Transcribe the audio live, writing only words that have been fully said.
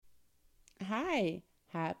hi,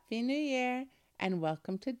 Happy New Year, and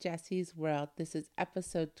welcome to Jesse's World. This is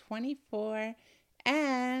episode 24,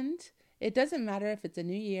 and it doesn't matter if it's a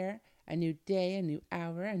new year, a new day, a new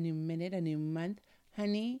hour, a new minute, a new month.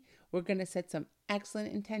 Honey, we're going to set some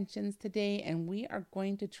excellent intentions today, and we are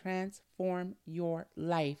going to transform your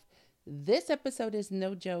life. This episode is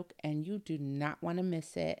no joke, and you do not want to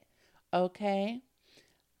miss it. Okay?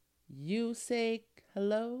 You say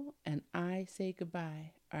hello, and I say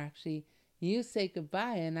goodbye. Or actually, you say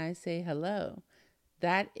goodbye and I say hello.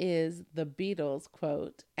 That is the Beatles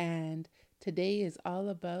quote. And today is all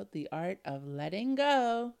about the art of letting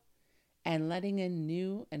go and letting in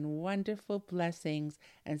new and wonderful blessings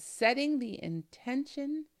and setting the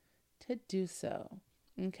intention to do so.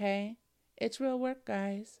 Okay? It's real work,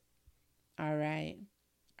 guys. All right.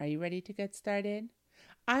 Are you ready to get started?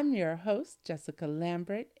 I'm your host, Jessica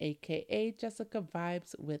Lambert, aka Jessica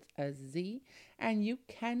Vibes with a Z, and you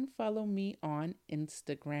can follow me on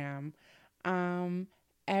Instagram. Um,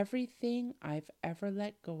 Everything I've ever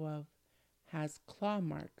let go of has claw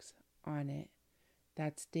marks on it.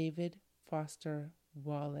 That's David Foster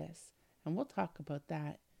Wallace, and we'll talk about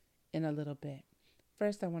that in a little bit.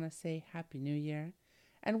 First, I want to say Happy New Year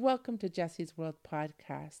and welcome to Jesse's World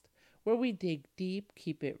podcast, where we dig deep,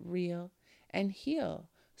 keep it real, and heal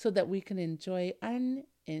so that we can enjoy unhindered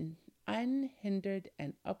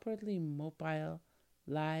and upwardly mobile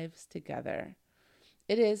lives together.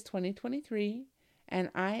 It is 2023, and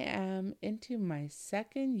I am into my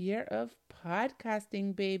second year of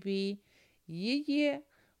podcasting, baby. Yeah.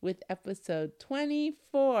 With episode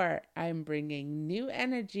 24, I'm bringing new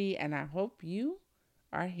energy, and I hope you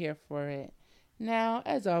are here for it. Now,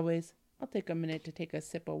 as always, I'll take a minute to take a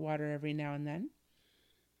sip of water every now and then.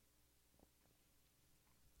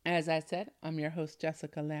 As I said, I'm your host,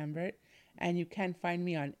 Jessica Lambert, and you can find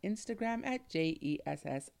me on Instagram at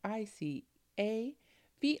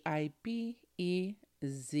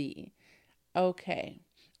JESSICAVIBEZ. Okay,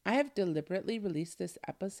 I have deliberately released this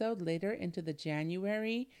episode later into the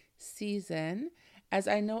January season, as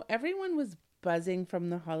I know everyone was buzzing from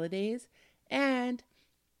the holidays, and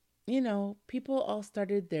people all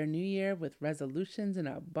started their new year with resolutions in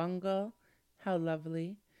a bungle. How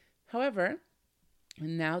lovely. However,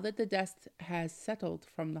 now that the dust has settled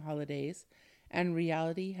from the holidays and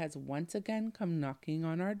reality has once again come knocking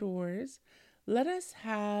on our doors, let us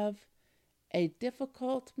have a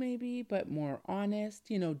difficult, maybe, but more honest,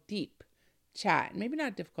 deep chat. Maybe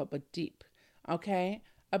not difficult, but deep, okay?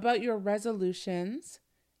 About your resolutions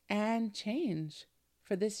and change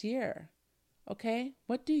for this year, okay?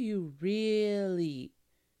 What do you really,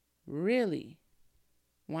 really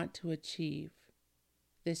want to achieve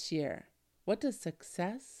this year? What does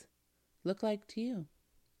success look like to you?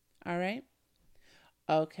 All right?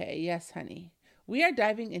 Okay, yes, honey. We are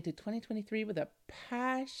diving into 2023 with a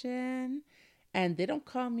passion, and they don't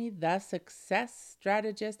call me the success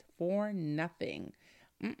strategist for nothing.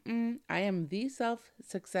 I am the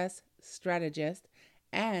self-success strategist,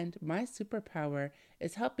 and my superpower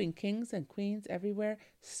is helping kings and queens everywhere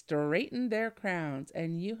straighten their crowns.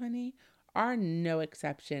 And you, honey, are no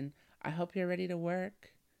exception. I hope you're ready to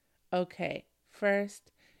work. Okay,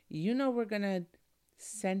 first, we're going to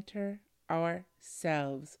center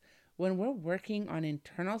ourselves. When we're working on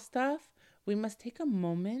internal stuff, we must take a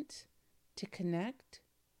moment to connect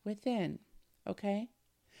within, okay?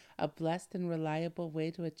 A blessed and reliable way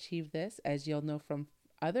to achieve this, as you'll know from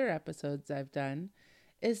other episodes I've done,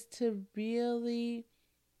 is to really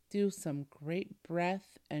do some great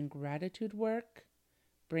breath and gratitude work,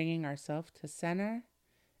 bringing ourselves to center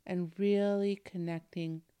and really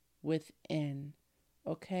connecting within,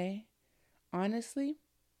 okay? Honestly,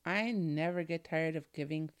 I never get tired of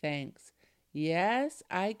giving thanks. Yes,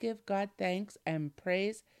 I give God thanks and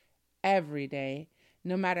praise every day.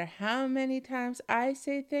 No matter how many times I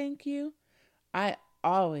say thank you, I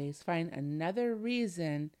always find another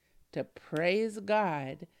reason to praise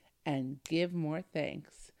God and give more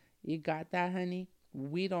thanks. You got that, honey?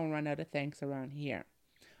 We don't run out of thanks around here.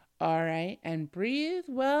 All right, and breathe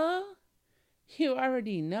well. You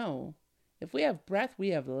already know. If we have breath,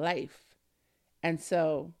 we have life. And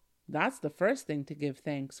so that's the first thing to give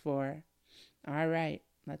thanks for. All right,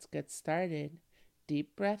 let's get started.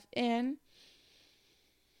 Deep breath in.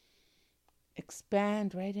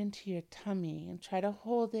 Expand right into your tummy and try to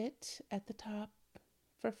hold it at the top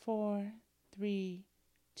for 4, 3,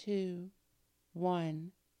 2,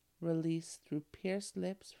 1. Release through pierced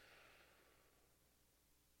lips.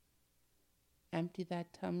 Empty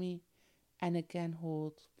that tummy and again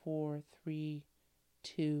hold 4, 3,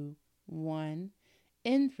 2, 1.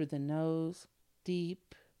 In through the nose,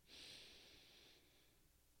 deep.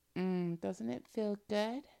 Doesn't it feel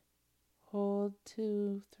good? Hold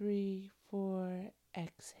 2, 3, 4.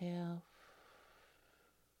 Exhale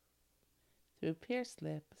through pierced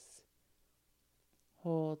lips.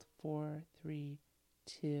 Hold 4, 3,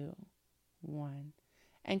 2, 1.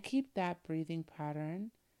 And keep that breathing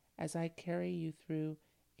pattern as I carry you through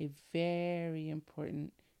a very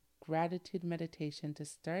important gratitude meditation to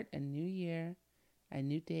start a new year, a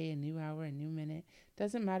new day, a new hour, a new minute.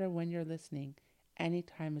 Doesn't matter when you're listening. Any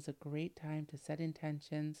time is a great time to set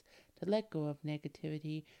intentions, to let go of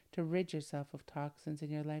negativity, to rid yourself of toxins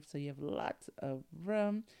in your life so you have lots of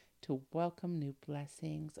room to welcome new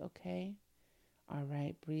blessings, okay? All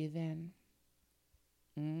right, breathe in.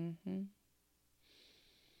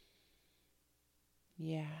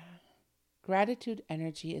 Yeah. Gratitude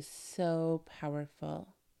energy is so powerful.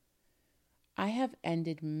 I have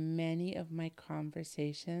ended many of my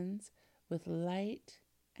conversations with light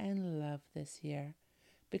and love this year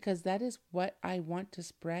because that is what I want to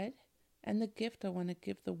spread and the gift I want to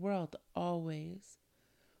give the world always.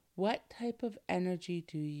 What type of energy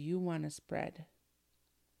do you want to spread?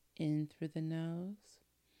 In through the nose.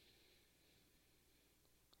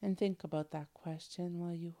 And think about that question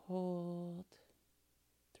while you hold.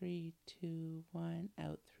 3, 2, 1,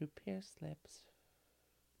 out through pierced lips.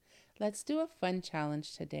 Let's do a fun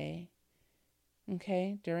challenge today.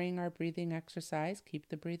 Okay, during our breathing exercise, keep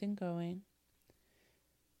the breathing going.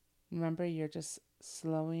 Remember, you're just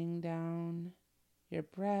slowing down your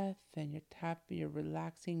breath and you're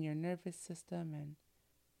relaxing your nervous system, and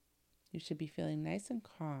you should be feeling nice and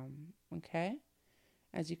calm, okay?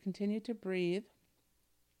 As you continue to breathe,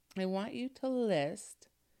 I want you to list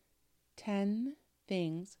 10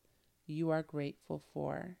 things you are grateful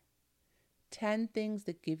for. 10 things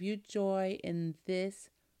that give you joy in this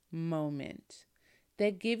moment.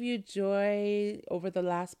 That give you joy over the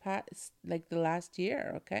last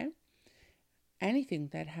year, okay? Anything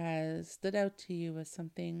that has stood out to you as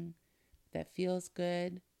something that feels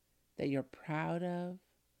good, that you're proud of,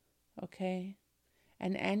 okay?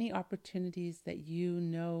 And any opportunities that you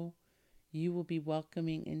know you will be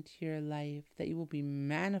welcoming into your life, that you will be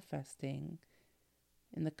manifesting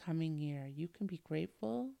in the coming year. You can be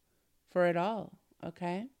grateful for it all,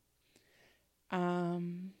 okay?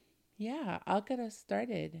 Yeah, I'll get us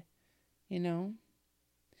started, you know.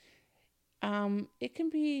 It can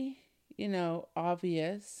be,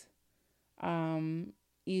 obvious,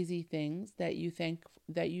 easy things that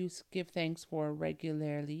you give thanks for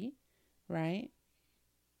regularly, right?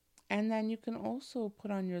 And then you can also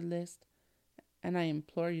put on your list, and I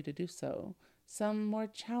implore you to do so, some more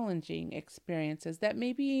challenging experiences that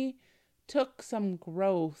maybe took some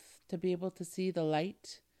growth to be able to see the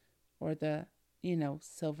light or the,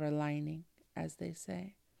 silver lining, as they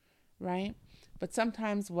say, right? But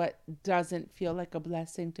sometimes what doesn't feel like a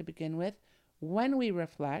blessing to begin with, when we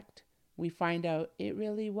reflect, we find out it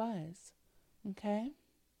really was, okay?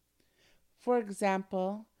 For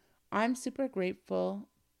example, I'm super grateful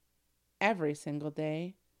every single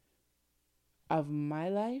day of my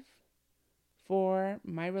life for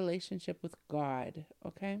my relationship with God,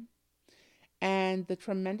 okay? And the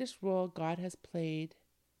tremendous role God has played,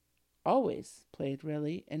 always played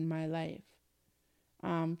really, in my life.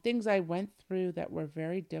 Things I went through that were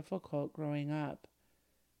very difficult growing up.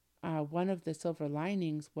 One of the silver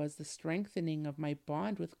linings was the strengthening of my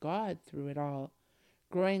bond with God through it all.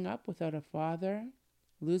 Growing up without a father,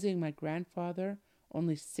 losing my grandfather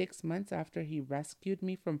only 6 months after he rescued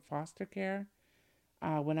me from foster care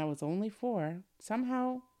when I was only 4,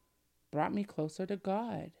 somehow brought me closer to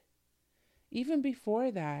God. Even before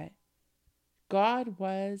that, God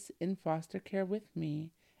was in foster care with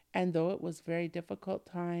me, and though it was a very difficult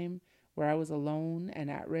time where I was alone and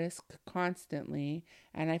at risk constantly,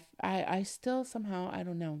 and I still somehow, I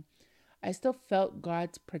don't know, I still felt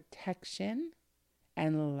God's protection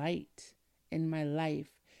and light in my life.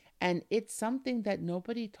 And it's something that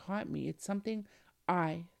nobody taught me. It's something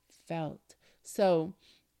I felt. So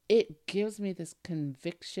it gives me this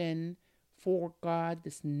conviction for God,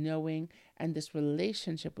 this knowing, and this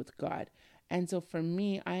relationship with God. And so for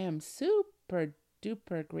me, I am super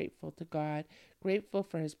duper grateful to God, grateful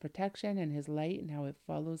for his protection and his light and how it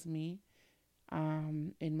follows me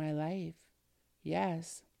in my life.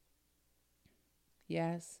 Yes.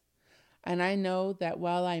 Yes. And I know that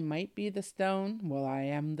while I might be the stone, well, I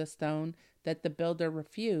am the stone that the builder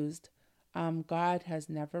refused, God has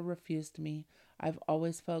never refused me. I've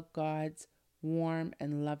always felt God's warm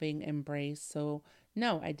and loving embrace. So,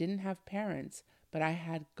 no, I didn't have parents, but I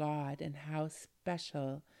had God, and how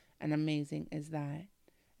special and amazing is that?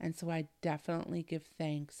 And so I definitely give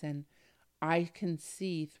thanks, and I can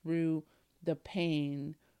see through the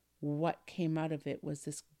pain what came out of it was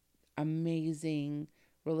this amazing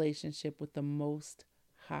relationship with the Most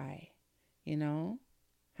High. You know?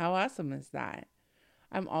 How awesome is that?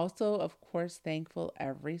 I'm also, of course, thankful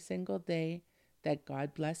every single day that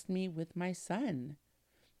God blessed me with my son.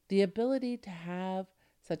 The ability to have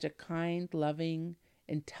such a kind, loving,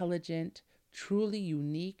 intelligent, truly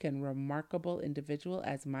unique, and remarkable individual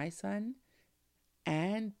as my son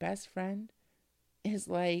and best friend is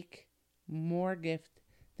like more gift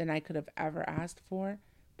than I could have ever asked for,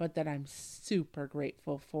 but that I'm super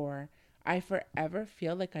grateful for. I forever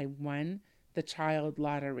feel like I won the child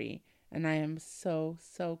lottery, and I am so,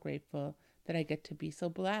 so grateful that I get to be so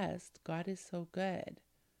blessed. God is so good.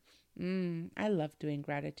 I love doing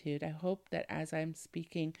gratitude. I hope that as I'm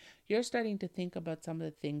speaking, you're starting to think about some of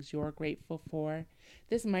the things you're grateful for.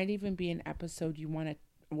 This might even be an episode you want to,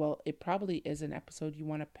 well, it probably is an episode you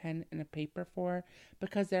want a pen and a paper for,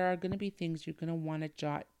 because there are going to be things you're going to want to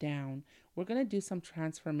jot down. We're going to do some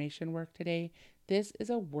transformation work today. This is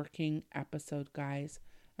a working episode, guys.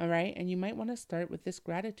 All right. And you might want to start with this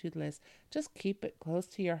gratitude list. Just keep it close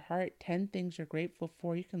to your heart. 10 things you're grateful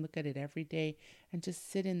for. You can look at it every day and just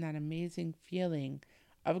sit in that amazing feeling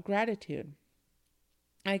of gratitude.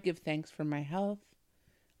 I give thanks for my health.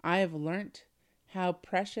 I have learned how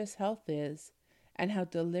precious health is and how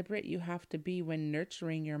deliberate you have to be when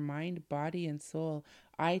nurturing your mind, body, and soul.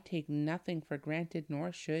 I take nothing for granted,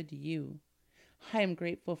 nor should you. I am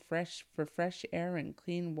grateful for fresh air and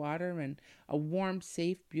clean water and a warm,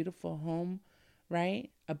 safe, beautiful home, right?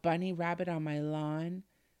 A bunny rabbit on my lawn,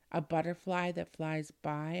 a butterfly that flies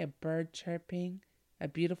by, a bird chirping, a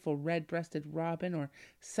beautiful red-breasted robin, or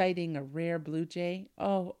sighting a rare blue jay.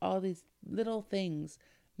 Oh, all these little things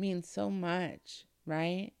mean so much,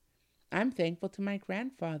 right? I'm thankful to my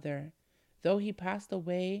grandfather. Though he passed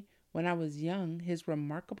away when I was young, his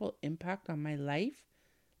remarkable impact on my life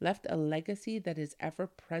left a legacy that is ever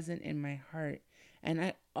present in my heart, and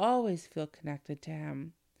I always feel connected to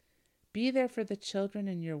him. Be there for the children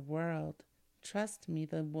in your world. Trust me,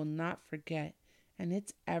 they will not forget. And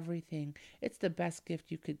it's everything. It's the best gift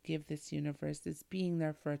you could give this universe, is being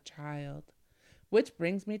there for a child. Which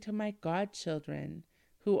brings me to my godchildren,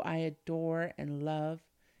 who I adore and love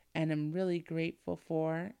and am really grateful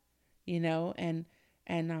for, and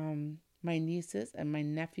my nieces and my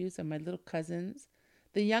nephews and my little cousins,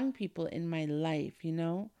 the young people in my life,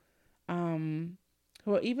 who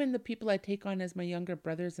are even the people I take on as my younger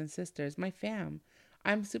brothers and sisters, my fam.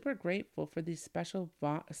 I'm super grateful for these special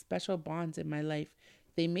bonds in my life.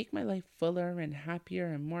 They make my life fuller and happier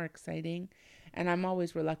and more exciting. And I'm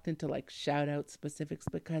always reluctant to shout out specifics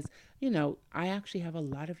because, I actually have a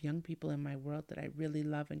lot of young people in my world that I really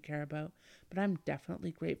love and care about. But I'm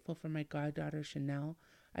definitely grateful for my goddaughter, Chanel.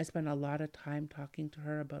 I spend a lot of time talking to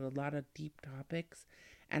her about a lot of deep topics,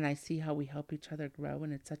 and I see how we help each other grow,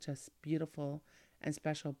 and it's such a beautiful and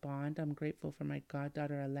special bond. I'm grateful for my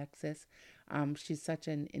goddaughter, Alexis. She's such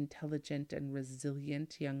an intelligent and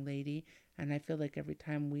resilient young lady, and I feel like every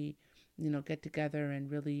time we, get together and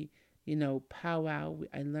really, powwow,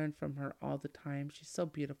 I learn from her all the time. She's so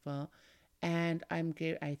beautiful, and I'm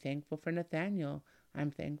thankful for Nathaniel. I'm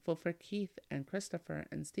thankful for Keith and Christopher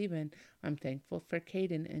and Stephen. I'm thankful for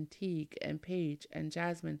Caden and Teague and Paige and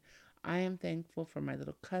Jasmine. I am thankful for my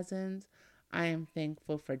little cousins. I am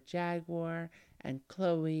thankful for Jaguar and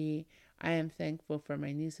Chloe. I am thankful for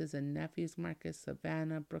my nieces and nephews, Marcus,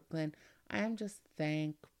 Savannah, Brooklyn. I am just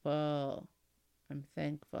thankful. I'm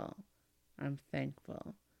thankful. I'm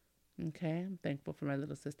thankful. Okay? I'm thankful for my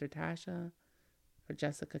little sister Tasha, for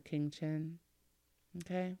Jessica King-Chin.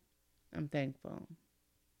 Okay? I'm thankful.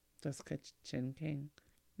 Jessica Chin King.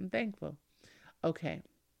 I'm thankful. Okay.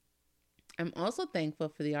 I'm also thankful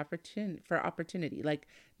for the opportunity, like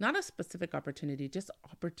not a specific opportunity, just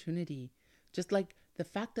opportunity. Just like the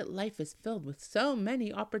fact that life is filled with so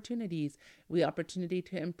many opportunities, the opportunity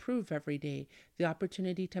to improve every day, the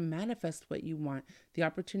opportunity to manifest what you want, the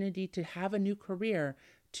opportunity to have a new career,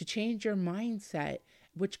 to change your mindset,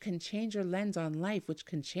 which can change your lens on life, which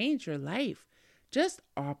can change your life. Just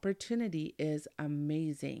opportunity is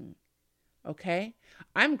amazing. Okay?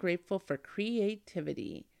 I'm grateful for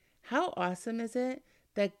creativity. How awesome is it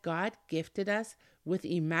that God gifted us with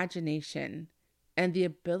imagination and the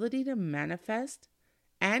ability to manifest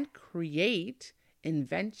and create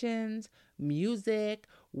inventions, music,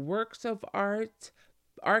 works of art,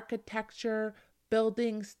 architecture,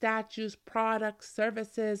 buildings, statues, products,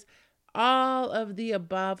 services, all of the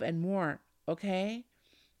above and more, okay?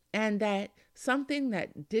 And that something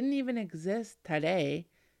that didn't even exist today,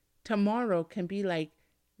 tomorrow can be like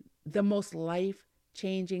the most life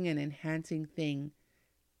changing and enhancing thing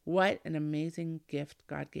What an amazing gift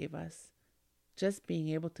God gave us. Just being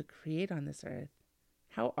able to create on this earth.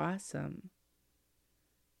 How awesome.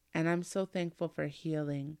 And I'm so thankful for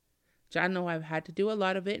healing. I know I've had to do a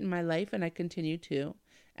lot of it in my life, and I continue to.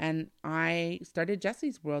 And I started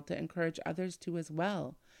Jesse's World to encourage others to as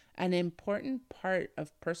well. An important part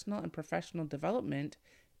of personal and professional development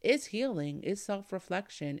is healing, is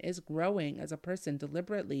self-reflection, is growing as a person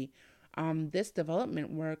deliberately. This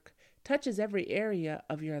development work touches every area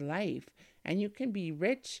of your life, and you can be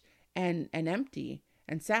rich and empty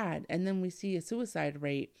and sad. And then we see a suicide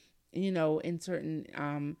rate, in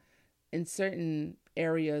certain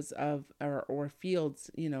areas of or fields,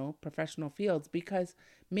 professional fields, because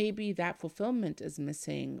maybe that fulfillment is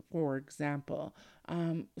missing, for example.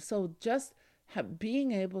 So just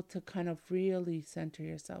being able to kind of really center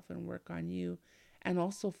yourself and work on you, and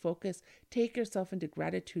also take yourself into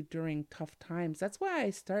gratitude during tough times. That's why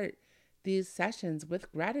I start these sessions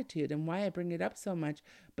with gratitude, and why I bring it up so much,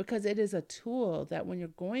 because it is a tool that when you're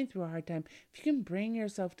going through a hard time, if you can bring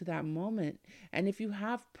yourself to that moment, and if you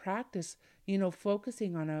have practice,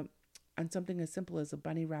 focusing on something as simple as a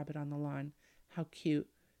bunny rabbit on the lawn, how cute,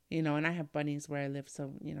 and I have bunnies where I live,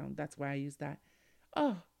 so that's why I use that.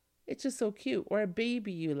 Oh, it's just so cute. Or a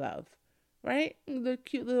baby you love, right? The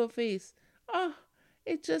cute little face. Oh,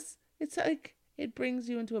 it's like it brings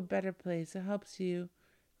you into a better place. It helps you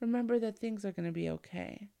remember that things are going to be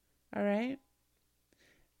okay. All right?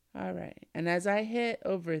 All right. And as I hit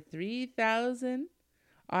over 3,000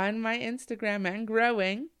 on my Instagram and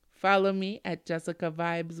growing, follow me at Jessica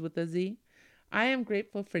Vibes with a Z. I am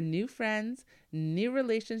grateful for new friends, new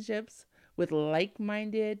relationships with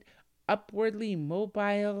like-minded, upwardly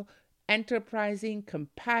mobile, enterprising,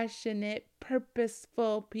 compassionate,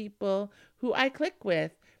 purposeful people who I click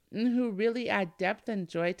with and who really add depth and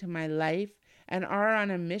joy to my life and are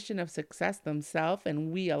on a mission of success themselves,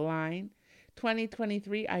 and we align.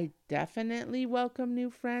 2023, I definitely welcome new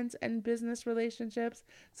friends and business relationships.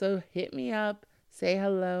 So hit me up, say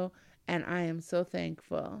hello, and I am so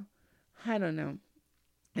thankful. I don't know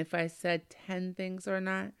if I said 10 things or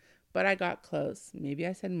not, but I got close. Maybe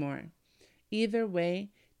I said more. Either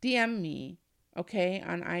way, DM me, okay,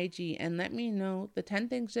 on IG, and let me know the 10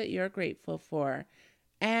 things that you're grateful for.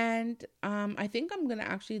 And I think I'm going to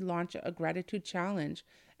actually launch a gratitude challenge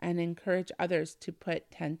and encourage others to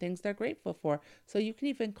put 10 things they're grateful for. So you can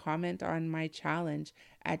even comment on my challenge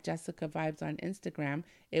at Jessica Vibes on Instagram.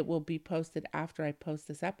 It will be posted after I post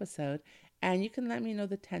this episode. And you can let me know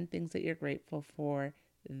the 10 things that you're grateful for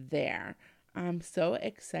there. I'm so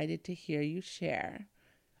excited to hear you share.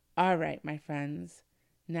 All right, my friends.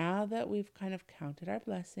 Now that we've kind of counted our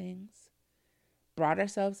blessings, brought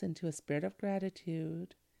ourselves into a spirit of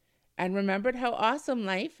gratitude, and remembered how awesome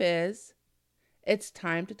life is, it's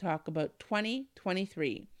time to talk about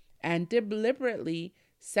 2023 and deliberately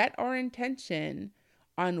set our intention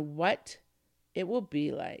on what it will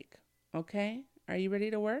be like. Okay? Are you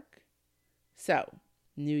ready to work? So,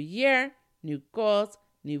 new year, new goals,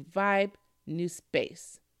 new vibe, new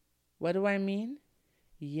space. What do I mean?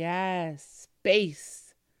 Yes,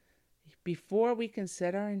 space. Before we can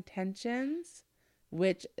set our intentions,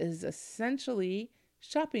 which is essentially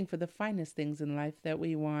shopping for the finest things in life that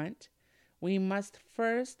we want, we must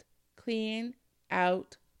first clean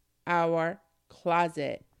out our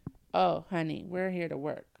closet. Oh, honey, we're here to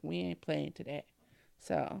work. We ain't playing today.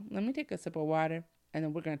 So let me take a sip of water, and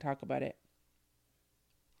then we're going to talk about it.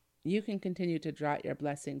 You can continue to jot your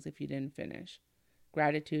blessings if you didn't finish.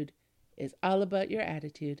 Gratitude is all about your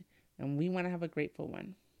attitude, and we want to have a grateful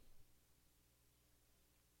one.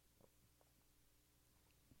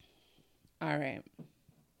 All right.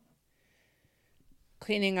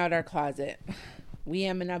 Cleaning out our closet. We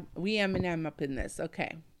M&M up in this.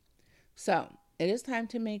 Okay. So it is time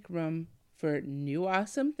to make room for new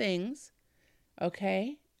awesome things.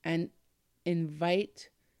 Okay. And invite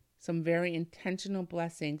some very intentional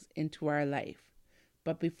blessings into our life.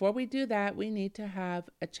 But before we do that, we need to have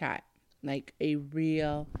a chat, like a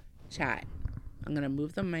real chat. I'm going to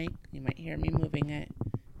move the mic. You might hear me moving it,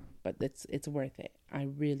 but it's worth it. I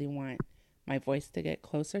really want my voice to get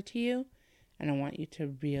closer to you, and I want you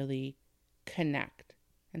to really connect.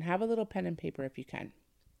 And have a little pen and paper if you can.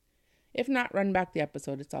 If not, run back the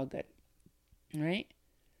episode. It's all good. All right?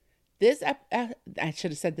 I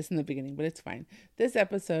should have said this in the beginning, but it's fine. This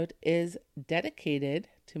episode is dedicated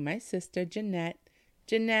to my sister, Jeanette.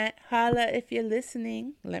 Jeanette, holla if you're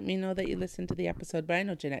listening. Let me know that you listened to the episode, but I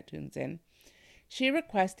know Jeanette tunes in. She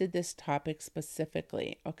requested this topic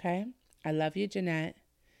specifically, okay? I love you, Jeanette.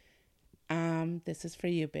 This is for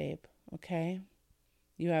you, babe, okay?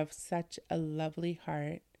 You have such a lovely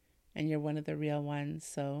heart, and you're one of the real ones.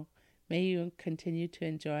 So may you continue to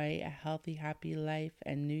enjoy a healthy, happy life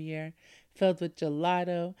and new year filled with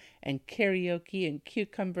gelato and karaoke and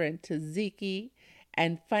cucumber and tzatziki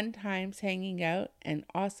and fun times hanging out and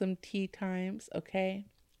awesome tea times, okay?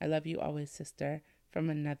 I love you always, sister, from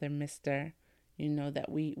another mister. You know that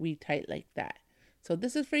we tight like that. So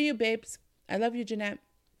this is for you, babes. I love you, Jeanette.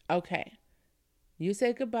 Okay. You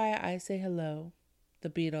say goodbye, I say hello. The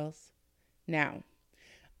Beatles. Now,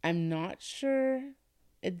 I'm not sure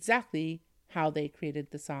exactly how they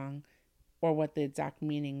created the song or what the exact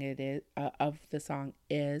meaning it is of the song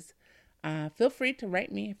is. Feel free to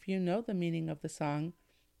write me if you know the meaning of the song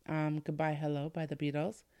Goodbye Hello by the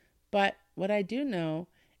Beatles. But what I do know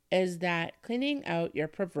is that cleaning out your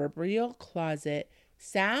proverbial closet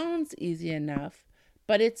sounds easy enough,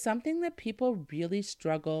 but it's something that people really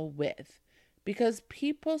struggle with because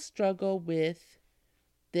people struggle with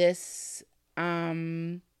this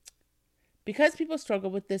because people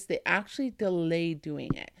struggle with this, they actually delay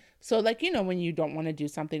doing it. So, like, when you don't want to do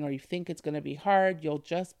something or you think it's going to be hard, you'll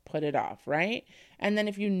just put it off, right? And then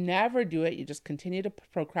if you never do it, you just continue to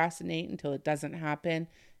procrastinate until it doesn't happen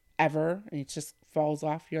ever, and it just falls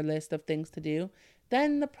off your list of things to do.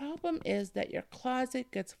 Then the problem is that your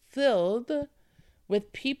closet gets filled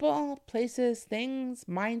with people, places, things,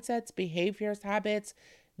 mindsets, behaviors, habits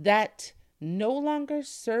that no longer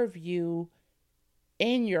serve you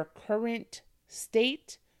in your current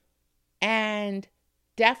state and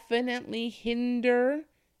definitely hinder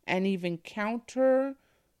and even counter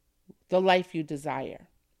the life you desire.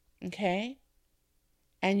 Okay?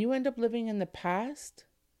 And you end up living in the past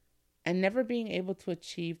and never being able to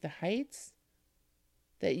achieve the heights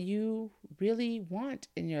that you really want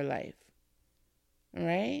in your life. All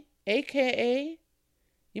right? AKA,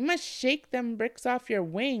 you must shake them bricks off your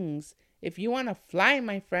wings if you want to fly,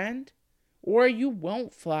 my friend. Or you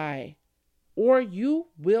won't fly. Or you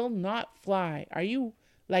will not fly. Are you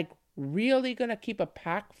really gonna keep a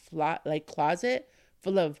closet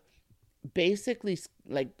full of basically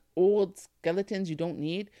old skeletons you don't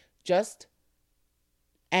need just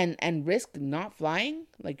and risk not flying?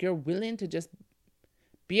 Like you're willing to just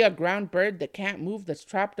be a ground bird that can't move, that's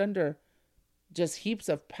trapped under just heaps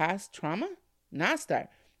of past trauma? Nastar.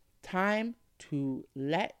 Time to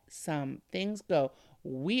let some things go.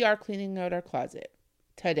 We are cleaning out our closet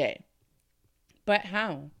today. But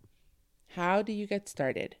how? How do you get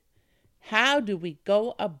started? How do we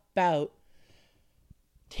go about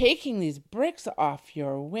taking these bricks off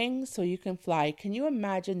your wings so you can fly? Can you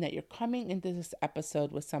imagine that you're coming into this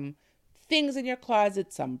episode with some things in your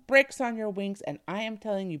closet, some bricks on your wings, and I am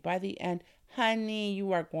telling you by the end, honey,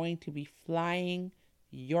 you are going to be flying.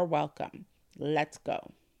 You're welcome. Let's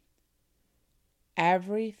go.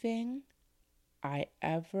 Everything I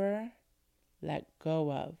ever let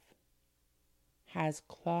go of has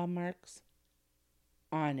claw marks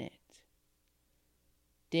on it.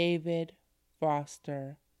 David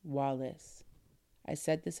Foster Wallace. I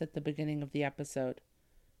said this at the beginning of the episode.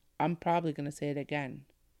 I'm probably going to say it again.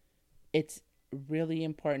 It's really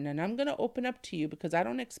important. And I'm going to open up to you because I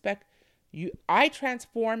don't expect you. I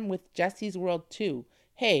transform with Jesse's World too.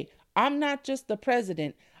 Hey, I'm not just the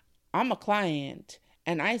president. I'm a client.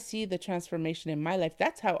 And I see the transformation in my life.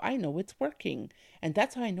 That's how I know it's working. And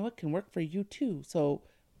that's how I know it can work for you too. So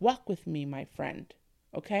walk with me, my friend.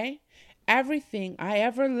 Okay? Everything I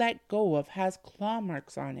ever let go of has claw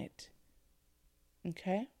marks on it.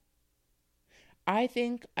 Okay? I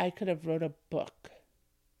think I could have wrote a book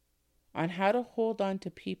on how to hold on to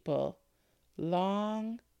people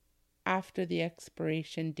long after the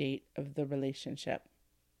expiration date of the relationship.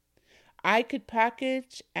 I could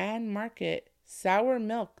package and market sour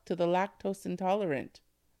milk to the lactose intolerant.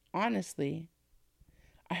 Honestly,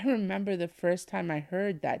 I remember the first time I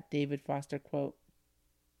heard that David Foster quote.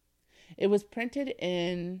 It was printed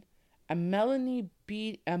in a Melody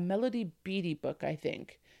Beattie book, I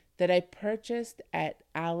think, that I purchased at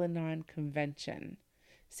Al-Anon convention.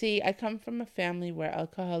 See, I come from a family where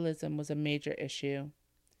alcoholism was a major issue.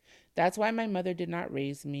 That's why my mother did not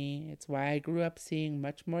raise me. It's why I grew up seeing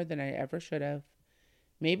much more than I ever should have.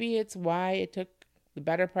 Maybe it's why it took the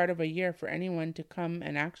better part of a year for anyone to come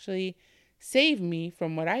and actually save me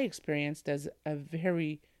from what I experienced as a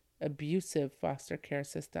very abusive foster care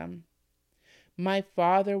system. My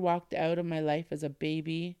father walked out of my life as a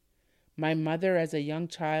baby, my mother as a young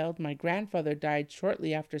child. My grandfather died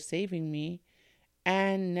shortly after saving me,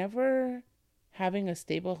 and never having a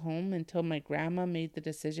stable home until my grandma made the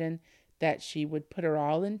decision that she would put her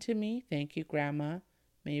all into me. Thank you, Grandma.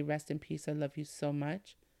 May you rest in peace. I love you so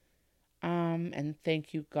much. And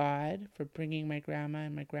thank you, God, for bringing my grandma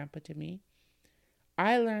and my grandpa to me.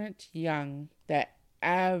 I learned young that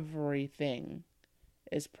everything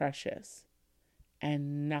is precious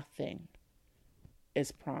and nothing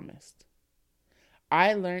is promised.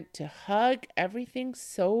 I learned to hug everything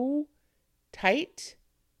so tight,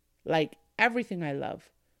 like everything I love,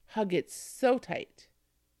 hug it so tight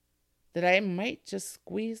that I might just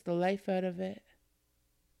squeeze the life out of it.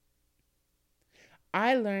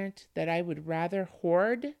 I learned that I would rather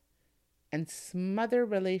hoard and smother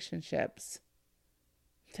relationships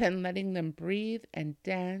than letting them breathe and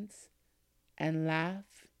dance and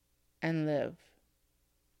laugh and live.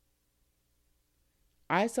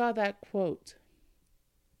 I saw that quote,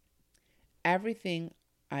 "Everything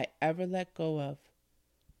I ever let go of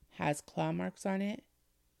has claw marks on it,"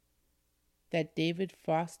 that David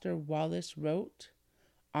Foster Wallace wrote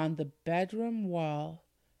on the bedroom wall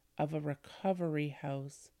of a recovery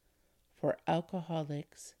house for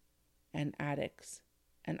alcoholics and addicts.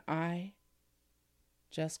 And I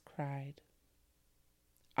just cried.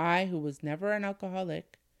 I, who was never an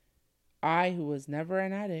alcoholic, I, who was never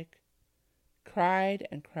an addict, cried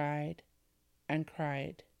and cried and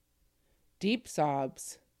cried. Deep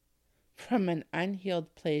sobs from an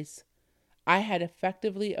unhealed place I had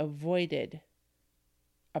effectively avoided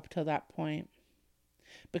up till that point.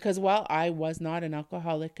 Because while I was not an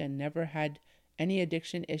alcoholic and never had any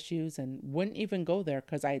addiction issues and wouldn't even go there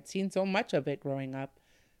because I had seen so much of it growing up,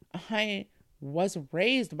 I was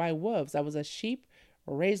raised by wolves. I was a sheep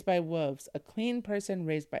raised by wolves, a clean person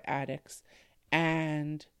raised by addicts.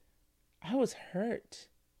 And I was hurt.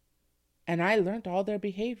 And I learned all their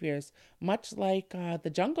behaviors, much like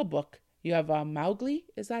the Jungle Book. You have Mowgli,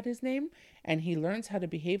 is that his name? And he learns how to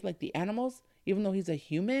behave like the animals, even though he's a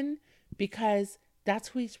human, because that's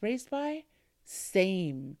who he's raised by.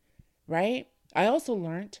 Same, right? I also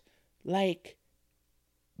learned, like,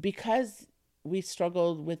 because we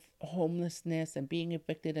struggled with homelessness and being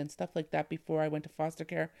evicted and stuff like that before I went to foster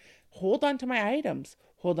care, hold on to my items,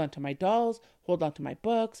 hold on to my dolls, hold on to my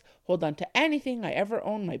books, hold on to anything I ever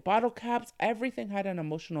owned, my bottle caps, everything had an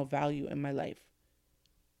emotional value in my life.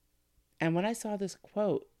 And when I saw this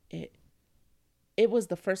quote, it was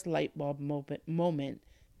the first light bulb moment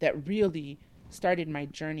that really started my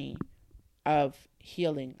journey of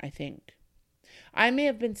healing, I think. I may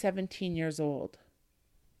have been 17 years old.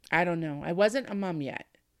 I don't know. I wasn't a mom yet.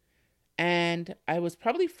 And I was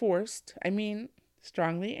probably forced,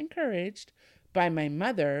 strongly encouraged by my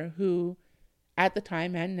mother, who at the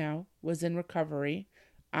time and now was in recovery,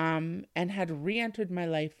 and had re-entered my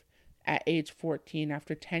life at age 14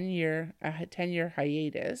 after a 10-year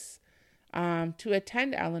hiatus, to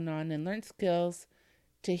attend Al-Anon and learn skills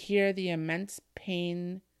to heal the immense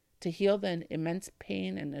pain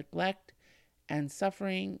and neglect and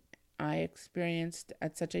suffering I experienced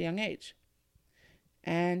at such a young age,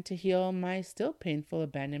 and to heal my still painful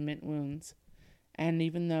abandonment wounds. And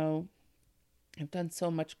even though I've done so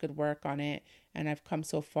much good work on it and I've come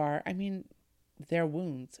so far, they're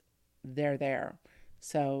wounds. They're there.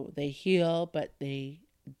 So they heal, but they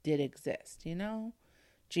did exist,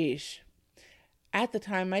 Geesh. At the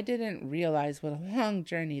time, I didn't realize what a long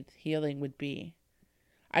journey healing would be.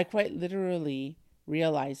 I quite literally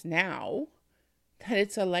realize now that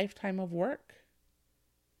it's a lifetime of work.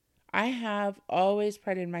 I have always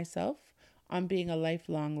prided myself on being a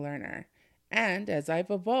lifelong learner. And as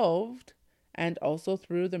I've evolved, and also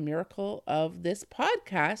through the miracle of this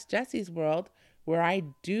podcast, Jesse's World, where I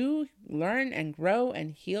do learn and grow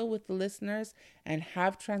and heal with the listeners and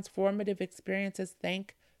have transformative experiences,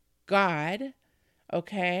 thank God,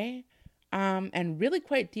 okay? And really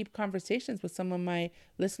quite deep conversations with some of my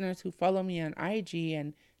listeners who follow me on IG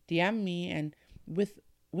and DM me, and with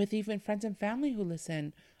even friends and family who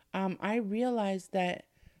listen. I realize that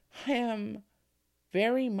I am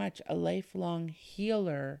very much a lifelong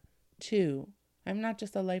healer too. I'm not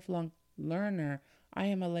just a lifelong learner. I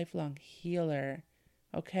am a lifelong healer.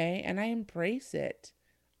 Okay? And I embrace it.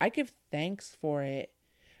 I give thanks for it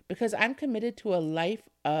because I'm committed to a life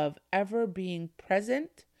of ever being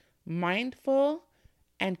present, mindful,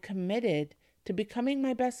 and committed to becoming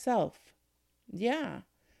my best self. Yeah.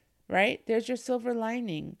 Right? There's your silver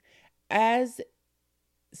lining. As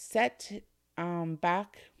set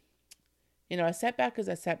back, a setback is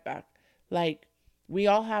a setback. Like, we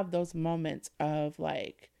all have those moments of,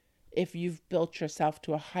 like, if you've built yourself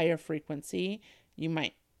to a higher frequency, you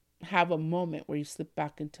might have a moment where you slip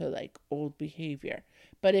back into, like, old behavior.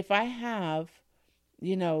 But if I have,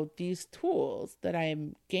 these tools that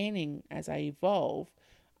I'm gaining as I evolve,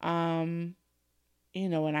 and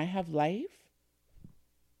I have life,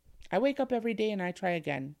 I wake up every day and I try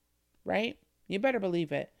again, right? You better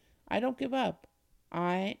believe it. I don't give up.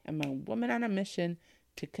 I am a woman on a mission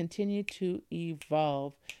to continue to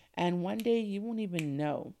evolve. And one day you won't even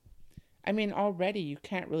know. I mean, already you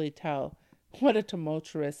can't really tell what a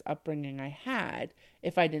tumultuous upbringing I had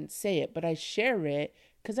if I didn't say it, but I share it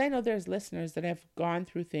because I know there's listeners that have gone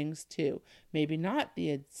through things too. Maybe not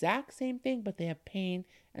the exact same thing, but they have pain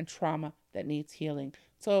and trauma that needs healing.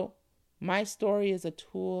 So my story is a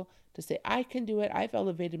tool to say I can do it. I've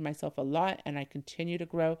elevated myself a lot and I continue to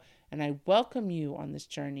grow, and I welcome you on this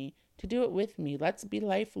journey to do it with me. Let's be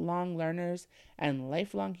lifelong learners and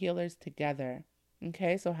lifelong healers together.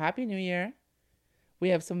 Okay, so Happy New Year. We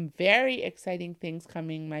have some very exciting things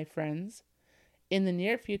coming, my friends. In the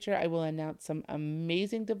near future, I will announce some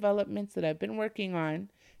amazing developments that I've been working on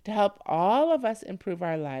to help all of us improve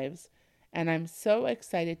our lives. And I'm so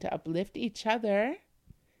excited to uplift each other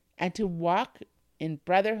and to walk in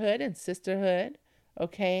brotherhood and sisterhood,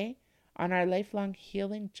 okay, on our lifelong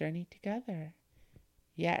healing journey together.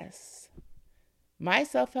 Yes. My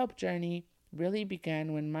self-help journey really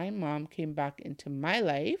began when my mom came back into my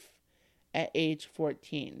life at age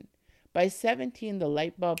 14. By 17, the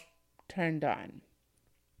light bulb turned on.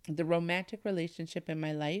 The romantic relationship in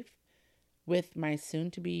my life with my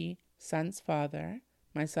soon-to-be son's father,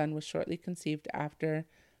 my son was shortly conceived after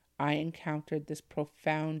I encountered this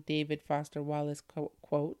profound David Foster Wallace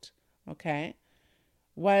quote, okay,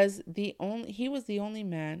 he was the only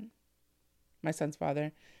man, my son's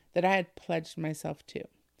father, that I had pledged myself to.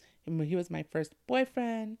 He was my first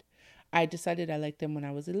boyfriend. I decided I liked him when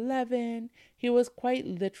I was 11. He was quite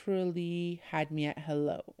literally had me at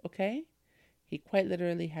hello, okay? He quite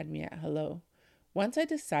literally had me at hello. Once I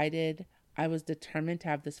decided I was determined to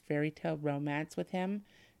have this fairy tale romance with him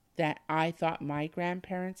that I thought my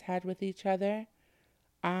grandparents had with each other,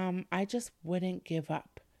 I just wouldn't give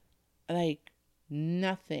up. Like,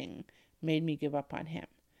 nothing made me give up on him.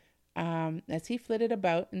 As he flitted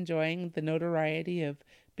about enjoying the notoriety of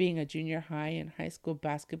being a junior high and high school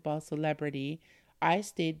basketball celebrity, I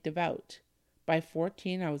stayed devout. By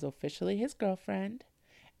 14, I was officially his girlfriend,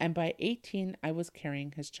 and by 18, I was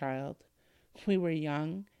carrying his child. We were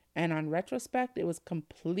young, and on retrospect, it was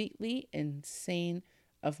completely insane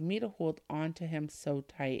of me to hold on to him so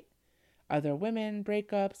tight. Other women,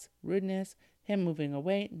 breakups, rudeness, him moving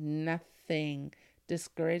away, nothing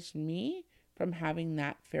discouraged me from having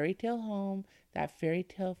that fairy tale home, that fairy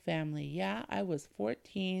tale family. Yeah, I was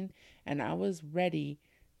 14 and I was ready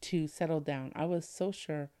to settle down. I was so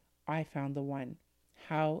sure I found the one.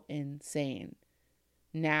 How insane.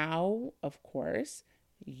 Now, of course,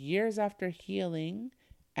 years after healing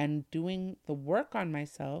and doing the work on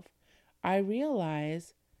myself, I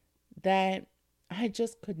realize that I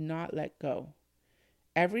just could not let go.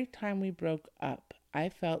 Every time we broke up, I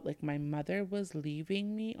felt like my mother was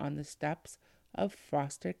leaving me on the steps of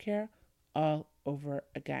foster care all over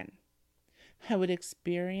again. I would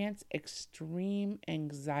experience extreme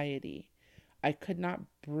anxiety. I could not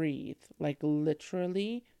breathe, like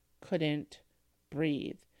literally couldn't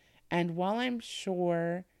breathe. And while I'm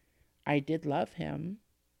sure I did love him,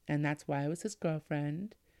 and that's why I was his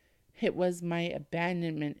girlfriend, it was my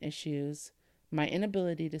abandonment issues, my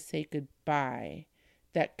inability to say goodbye,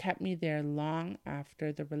 that kept me there long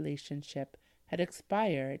after the relationship had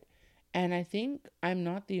expired. And I think I'm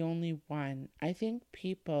not the only one. I think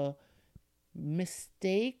people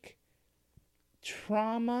mistake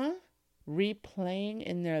trauma replaying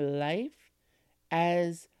in their life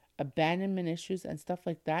as abandonment issues and stuff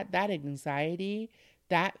like that. That anxiety,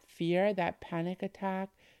 that fear, that panic attack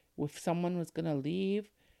if someone was going to leave,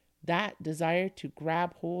 that desire to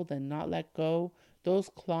grab hold and not let go,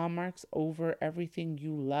 those claw marks over everything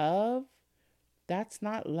you love, that's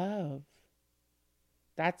not love.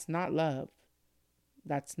 That's not love.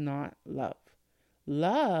 That's not love.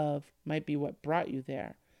 Love might be what brought you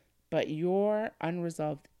there, but your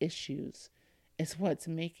unresolved issues is what's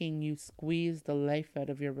making you squeeze the life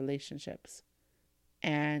out of your relationships.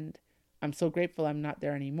 And I'm so grateful I'm not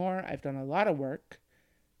there anymore. I've done a lot of work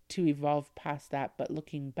to evolve past that, but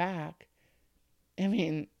looking back, I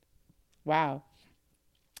mean, wow.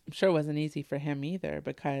 I'm sure it wasn't easy for him either,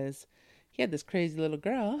 because he had this crazy little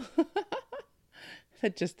girl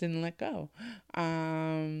that just didn't let go.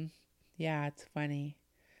 Yeah, it's funny.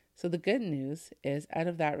 So the good news is, out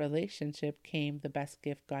of that relationship came the best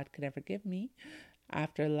gift God could ever give me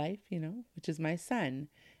after life, which is my son.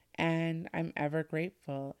 And I'm ever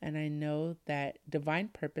grateful. And I know that divine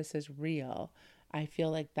purpose is real. I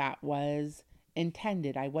feel like that was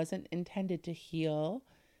intended. I wasn't intended to heal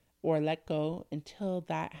or let go until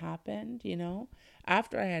that happened,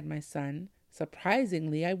 After I had my son,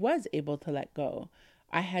 surprisingly, I was able to let go.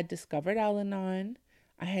 I had discovered Al-Anon.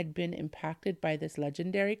 I had been impacted by this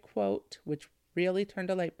legendary quote, which really turned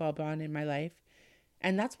a light bulb on in my life.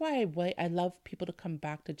 And that's why I love people to come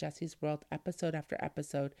back to Jesse's World episode after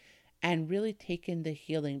episode and really take in the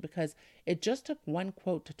healing, because it just took one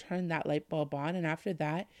quote to turn that light bulb on. And after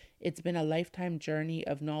that, it's been a lifetime journey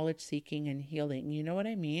of knowledge seeking and healing. You know what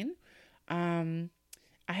I mean?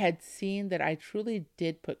 I had seen that I truly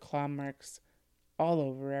did put claw marks all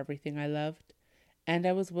over everything I loved. And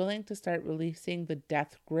I was willing to start releasing the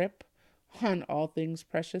death grip on all things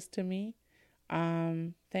precious to me.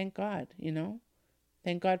 Thank God,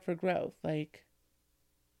 Thank God for growth. Like,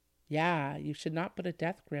 yeah, you should not put a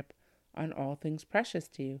death grip on all things precious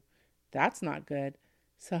to you. That's not good.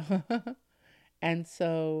 So, and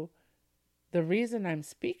so the reason I'm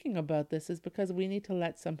speaking about this is because we need to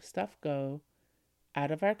let some stuff go out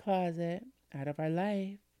of our closet, out of our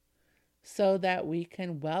life, so that we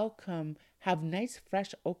can have nice,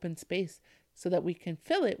 fresh, open space so that we can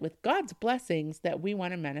fill it with God's blessings that we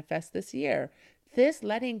want to manifest this year. This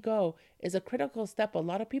letting go is a critical step. A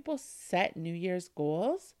lot of people set New Year's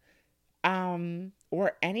goals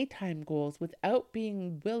or anytime goals without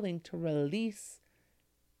being willing to release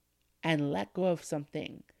and let go of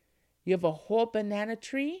something. You have a whole banana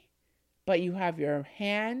tree, but you have your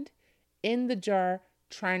hand in the jar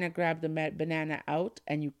trying to grab the banana out,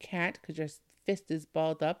 and you can't because your fist is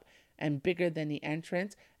balled up and bigger than the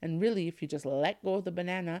entrance. And really, if you just let go of the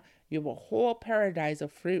banana, you have a whole paradise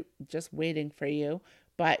of fruit just waiting for you,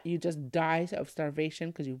 but you just die of starvation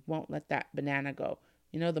because you won't let that banana go.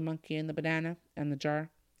 You know, the monkey and the banana and the jar?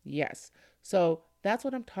 Yes. So that's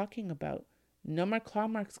what I'm talking about. No more claw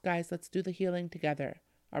marks, guys. Let's do the healing together.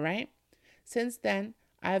 All right? Since then,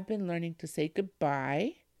 I've been learning to say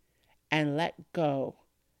goodbye and let go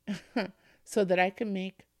so that I can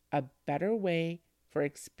make a better way for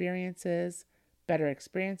better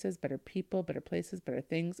people, better places, better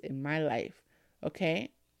things in my life.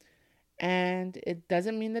 Okay? And it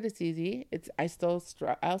doesn't mean that it's easy. I'll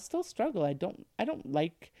still struggle.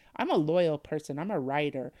 I'm a loyal person. I'm a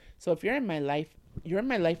writer. So if you're in my life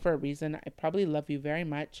for a reason. I probably love you very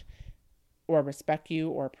much, or respect you,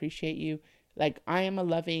 or appreciate you. Like, I am a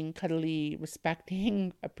loving, cuddly,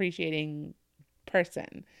 respecting, appreciating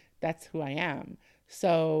person. That's who I am.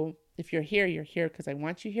 So if you're here because I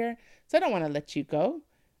want you here. So I don't want to let you go.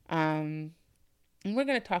 And we're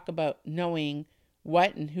going to talk about knowing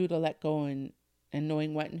what and who to let go, and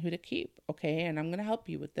knowing what and who to keep. Okay. And I'm going to help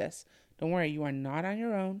you with this. Don't worry. You are not on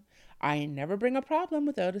your own. I never bring a problem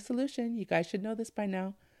without a solution. You guys should know this by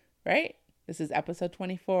now, right? This is episode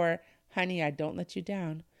 24. Honey, I don't let you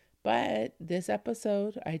down. But this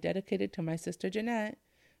episode I dedicated to my sister Jeanette,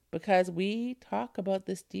 because we talk about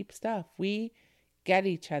this deep stuff. We get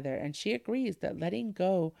each other, and she agrees that letting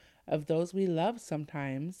go of those we love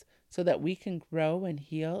sometimes so that we can grow and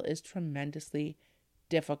heal is tremendously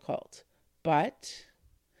difficult. But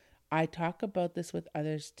I talk about this with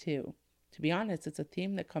others too. To be honest, it's a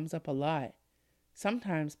theme that comes up a lot.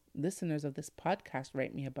 Sometimes listeners of this podcast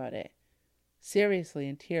write me about it, seriously,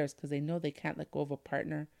 in tears, because they know they can't let go of a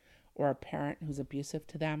partner or a parent who's abusive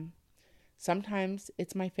to them. Sometimes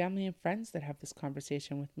it's my family and friends that have this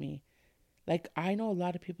conversation with me. Like, I know a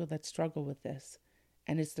lot of people that struggle with this,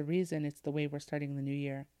 and it's the way we're starting the new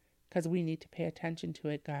year, because we need to pay attention to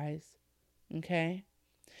it, guys. Okay?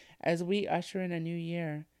 As we usher in a new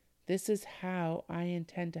year, this is how I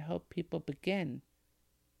intend to help people begin,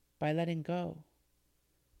 by letting go.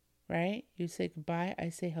 Right? You say goodbye, I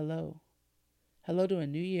say hello. Hello to a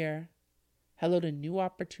new year. Hello to new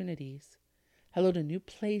opportunities. Hello to new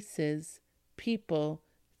places, people,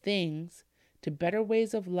 things, to better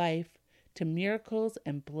ways of life, to miracles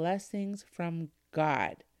and blessings from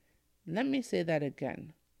God. Let me say that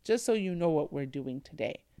again, just so you know what we're doing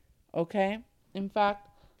today. Okay? In fact,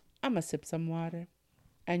 I'm going to sip some water,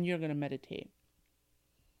 and you're going to meditate.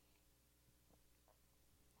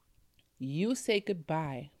 You say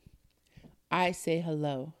goodbye. I say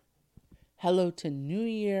hello. Hello to new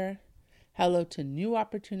year. Hello to new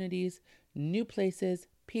opportunities, new places,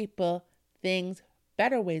 people, things,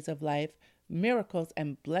 better ways of life, miracles,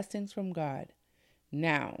 and blessings from God.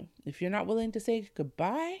 Now, if you're not willing to say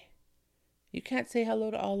goodbye, you can't say hello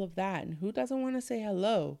to all of that. And who doesn't want to say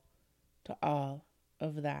hello to all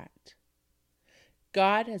of that?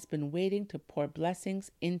 God has been waiting to pour blessings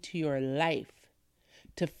into your life,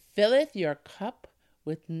 to filleth your cup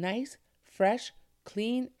with nice, fresh,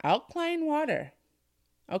 clean, alkaline water.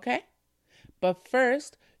 Okay? But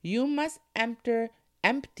first, you must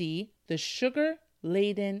empty the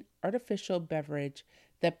sugar-laden artificial beverage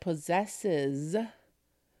that possesses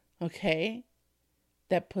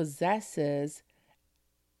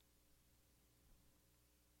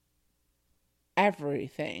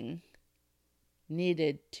everything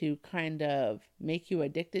needed to kind of make you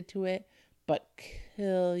addicted to it, but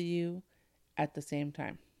kill you at the same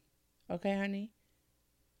time. Okay, honey?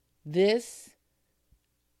 This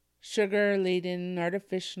sugar-laden,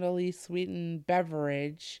 artificially sweetened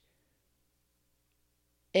beverage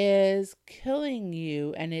is killing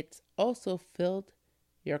you, and it's also filled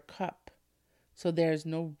your cup. So there's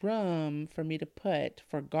no room for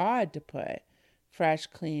God to put fresh,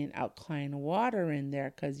 clean, alkaline water in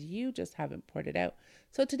there because you just haven't poured it out.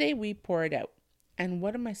 So today we pour it out. And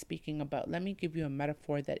what am I speaking about? Let me give you a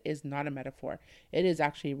metaphor that is not a metaphor. It is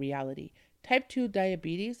actually reality. Type 2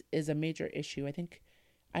 diabetes is a major issue. I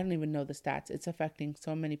don't even know the stats. It's affecting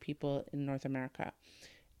so many people in North America.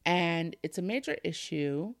 And it's a major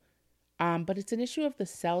issue, but it's an issue of the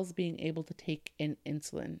cells being able to take in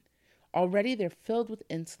insulin. Already they're filled with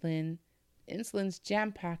insulin. Insulin's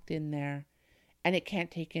jam-packed in there, and it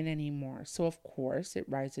can't take in anymore. So, of course, it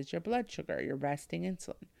rises your blood sugar, your resting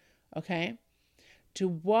insulin. Okay? To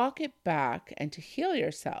walk it back and to heal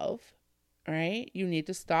yourself, right, you need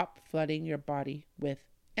to stop flooding your body with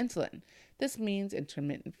insulin. This means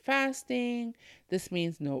intermittent fasting. This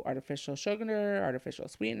means no artificial sugar, artificial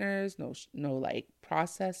sweeteners, no like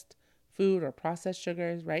processed food or processed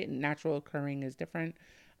sugars, right? Natural occurring is different.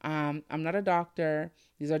 I'm not a doctor.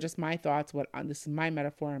 These are just my thoughts. This is my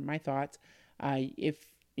metaphor and my thoughts. If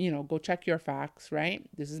go check your facts, right?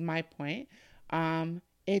 This is my point.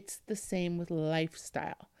 It's the same with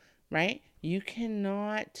lifestyle, right? You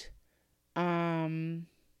cannot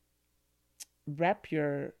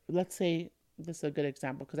let's say this is a good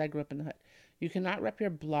example because I grew up in the hood. You cannot rep your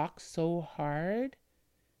block so hard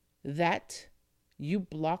that you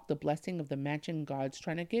block the blessing of the mansion God's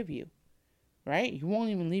trying to give you, right? You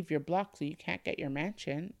won't even leave your block, so you can't get your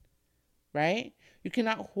mansion, right? You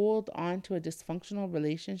cannot hold on to a dysfunctional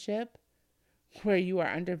relationship where you are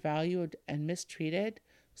undervalued and mistreated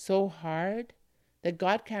so hard that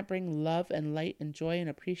God can't bring love and light and joy and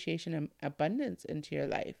appreciation and abundance into your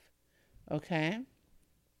life. Okay?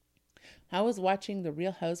 I was watching The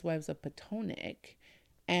Real Housewives of Potomac,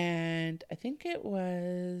 and I think it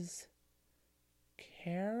was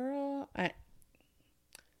Carol.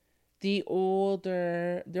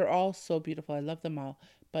 They're all so beautiful. I love them all.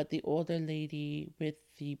 But the older lady with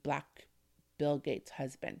the black Bill Gates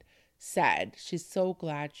husband said she's so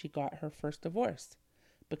glad she got her first divorce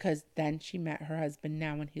because then she met her husband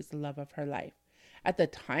now and he's the love of her life. At the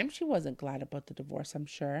time, she wasn't glad about the divorce, I'm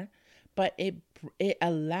sure, but she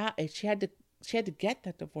had to get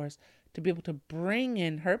that divorce to be able to bring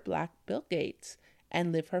in her black Bill Gates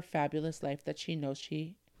and live her fabulous life that she knows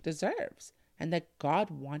she deserves and that God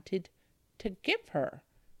wanted to give her.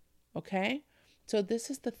 Okay? So this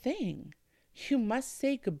is the thing. You must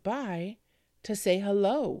say goodbye to say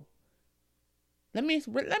hello. Let me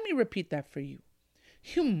repeat that for you.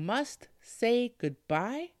 You must say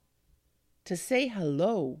goodbye to say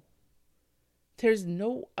hello. There's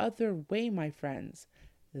no other way, my friends.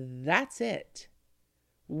 That's it.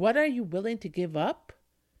 What are you willing to give up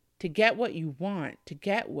to get what you want, to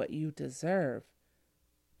get what you deserve,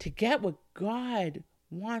 to get what God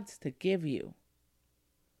wants to give you?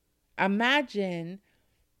 Imagine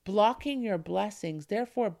blocking your blessings,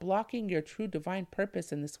 therefore blocking your true divine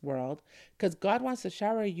purpose in this world, because God wants to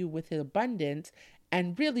shower you with His abundance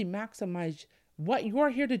and really maximize what you're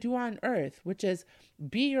here to do on earth, which is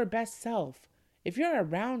be your best self. If you're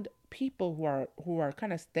around people who are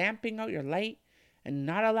kind of stamping out your light and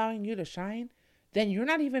not allowing you to shine, then you're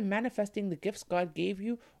not even manifesting the gifts God gave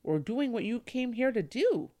you or doing what you came here to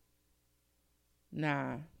do.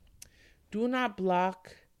 Nah. Do not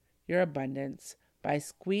block your abundance by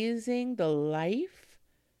squeezing the life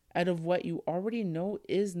out of what you already know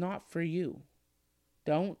is not for you.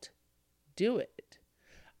 Don't do it.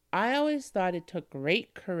 I always thought it took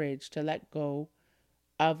great courage to let go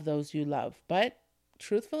of those you love. But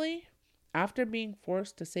truthfully, after being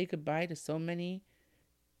forced to say goodbye to so many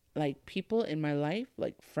people in my life,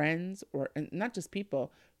 like friends, and not just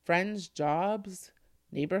people, friends, jobs,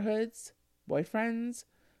 neighborhoods, boyfriends,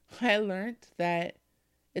 I learned that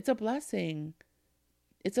it's a blessing.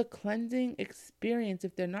 It's a cleansing experience.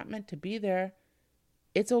 If they're not meant to be there,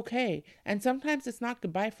 it's okay. And sometimes it's not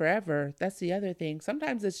goodbye forever. That's the other thing.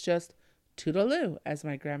 Sometimes it's just toodaloo, as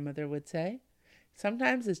my grandmother would say.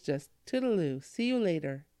 Sometimes it's just toodaloo. See you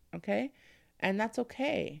later. Okay? And that's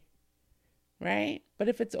okay. Right? But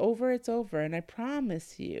if it's over, it's over. And I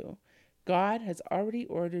promise you, God has already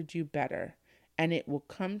ordered you better. And it will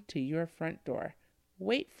come to your front door.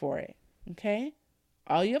 Wait for it. Okay?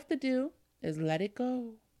 All you have to do is let it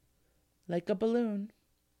go. Like a balloon.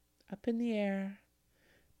 Up in the air.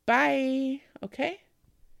 Bye. Okay?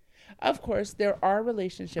 Of course, there are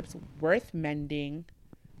relationships worth mending,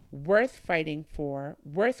 worth fighting for,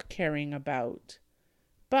 worth caring about,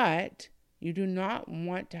 but you do not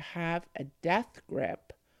want to have a death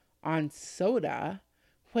grip on soda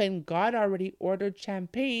when God already ordered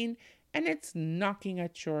champagne and it's knocking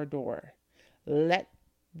at your door. Let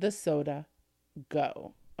the soda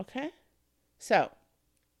go, okay? So,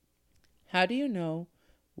 how do you know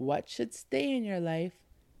what should stay in your life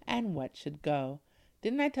and what should go?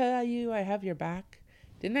 Didn't I tell you I have your back?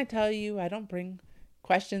 Didn't I tell you I don't bring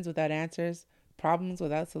questions without answers, problems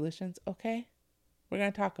without solutions? Okay, we're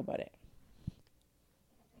going to talk about it.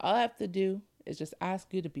 All I have to do is just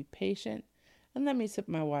ask you to be patient and let me sip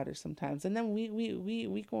my water sometimes. And then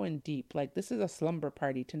we go in deep. Like, this is a slumber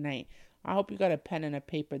party tonight. I hope you got a pen and a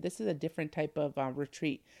paper. This is a different type of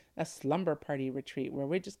retreat, a slumber party retreat where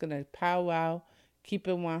we're just going to powwow, keep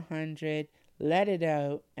it 100, let it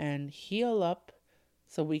out, and heal up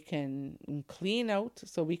so we can clean out,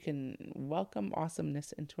 so we can welcome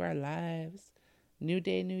awesomeness into our lives. New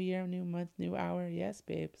day, new year, new month, new hour. Yes,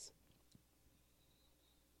 babes.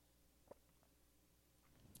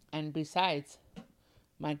 And besides,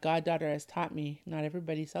 my goddaughter has taught me not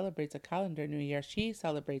everybody celebrates a calendar new year. She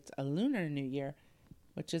celebrates a lunar new year,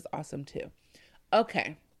 which is awesome too.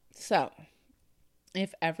 Okay, so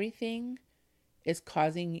if anything is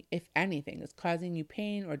causing you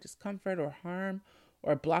pain or discomfort or harm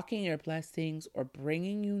or blocking your blessings or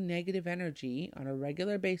bringing you negative energy on a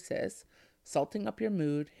regular basis, salting up your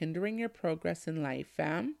mood, hindering your progress in life,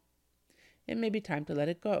 fam, it may be time to let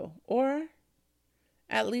it go. Or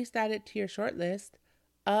at least add it to your short list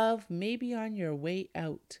of maybe on your way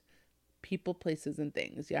out, people, places, and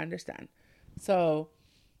things. You understand? So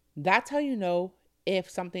that's how you know if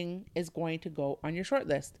something is going to go on your short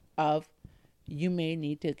list of you may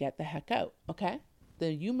need to get the heck out. Okay?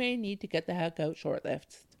 The you may need to get the heck out short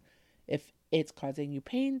list. If it's causing you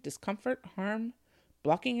pain, discomfort, harm,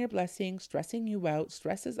 blocking your blessings, stressing you out.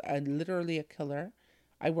 Stress is literally a killer.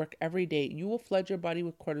 I work every day. You will flood your body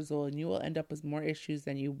with cortisol and you will end up with more issues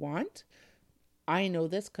than you want. I know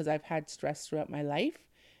this because I've had stress throughout my life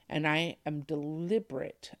and I am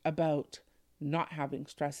deliberate about not having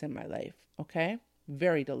stress in my life. Okay?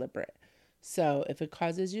 Very deliberate. So if it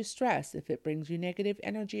causes you stress, if it brings you negative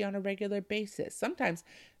energy on a regular basis, sometimes,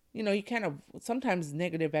 sometimes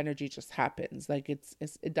negative energy just happens. Like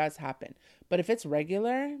it does happen. But if it's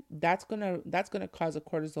regular, that's gonna cause a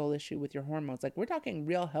cortisol issue with your hormones. Like, we're talking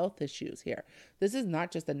real health issues here. This is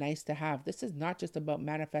not just a nice to have. This is not just about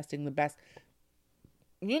manifesting the best.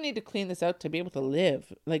 You need to clean this out to be able to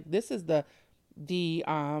live. Like, this is the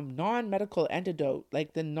non-medical antidote.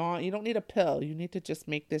 Like, you don't need a pill. You need to just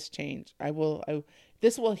make this change.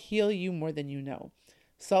 This will heal you more than you know.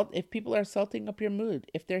 If people are salting up your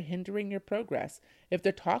mood, if they're hindering your progress, if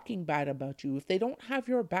they're talking bad about you, if they don't have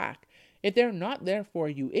your back, if they're not there for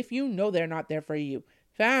you, if you know they're not there for you,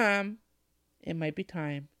 fam, it might be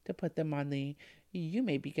time to put them on the you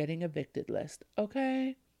may be getting evicted list.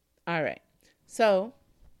 Okay? All right. So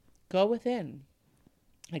go within.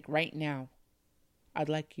 Like right now, I'd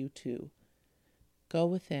like you to go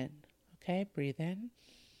within. Okay? Breathe in.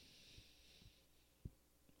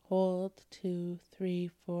 Hold, 2,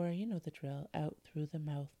 3, 4, you know the drill. Out through the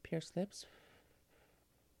mouth, pierce lips.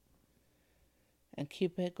 And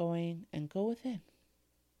keep it going and go within.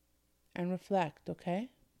 And reflect, okay?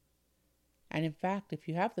 And in fact, if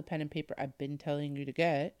you have the pen and paper I've been telling you to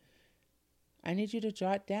get, I need you to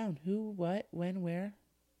jot down who, what, when, where,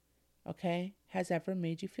 okay, has ever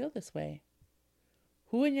made you feel this way.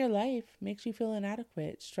 Who in your life makes you feel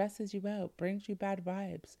inadequate, stresses you out, brings you bad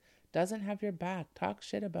vibes, doesn't have your back, talks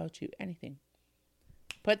shit about you, anything.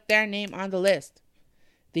 Put their name on the list.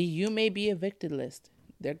 The you may be evicted list.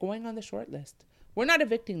 They're going on the short list. We're not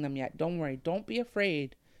evicting them yet. Don't worry. Don't be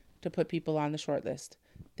afraid to put people on the short list.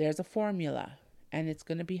 There's a formula and it's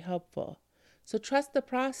going to be helpful. So trust the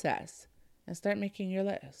process and start making your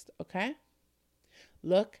list, okay?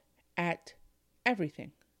 Look at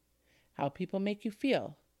everything. How people make you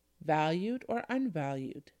feel, valued or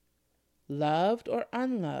unvalued, loved or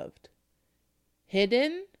unloved,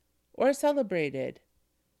 hidden or celebrated,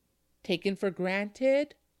 taken for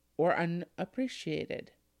granted or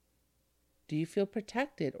unappreciated. Do you feel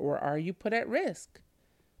protected or are you put at risk?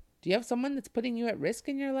 Do you have someone that's putting you at risk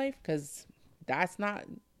in your life? Because that's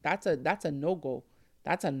a no-go.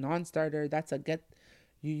 That's a non-starter.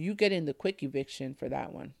 You get in the quick eviction for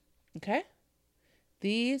that one. Okay?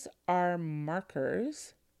 These are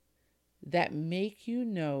markers that make you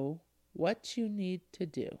know what you need to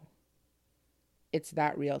do. It's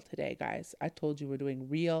that real today, guys. I told you we're doing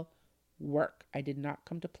real work. I did not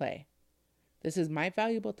come to play. This is my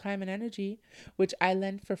valuable time and energy, which I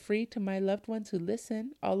lend for free to my loved ones who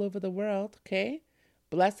listen all over the world, okay?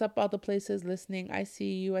 Bless up all the places listening. I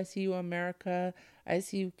see you. I see you, America. I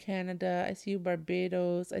see you, Canada. I see you,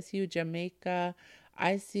 Barbados. I see you, Jamaica.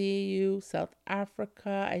 I see you, South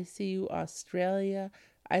Africa. I see you, Australia.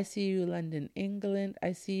 I see you, London, England.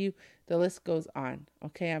 I see you. The list goes on,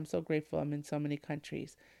 okay? I'm so grateful I'm in so many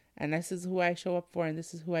countries. And this is who I show up for, and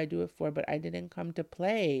this is who I do it for, but I didn't come to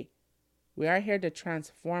play. We are here to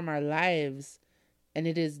transform our lives, and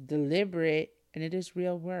it is deliberate, and it is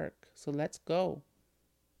real work. So let's go.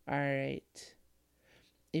 All right.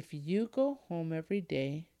 If you go home every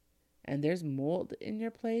day and there's mold in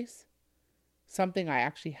your place, something I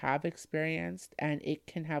actually have experienced, and it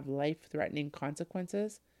can have life-threatening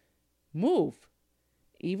consequences, move.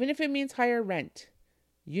 Even if it means higher rent,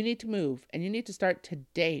 you need to move, and you need to start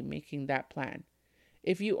today making that plan.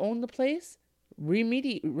 If you own the place,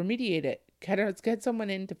 remediate it. Get someone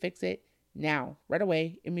in to fix it now, right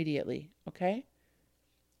away, immediately, okay?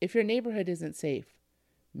 If your neighborhood isn't safe,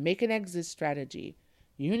 make an exit strategy.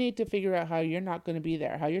 You need to figure out how you're not going to be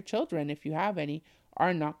there, how your children, if you have any,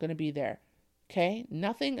 are not going to be there, okay?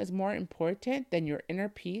 Nothing is more important than your inner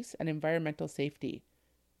peace and environmental safety.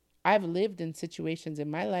 I've lived in situations in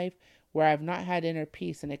my life where I've not had inner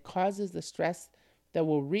peace, and it causes the stress that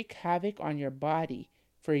will wreak havoc on your body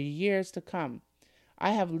for years to come.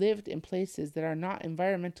 I have lived in places that are not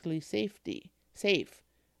environmentally safe,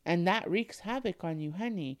 and that wreaks havoc on you,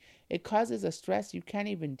 honey. It causes a stress you can't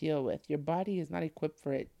even deal with. Your body is not equipped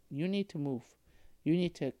for it. You need to move. You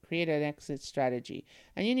need to create an exit strategy,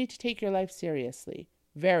 and you need to take your life seriously,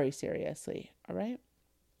 very seriously, all right?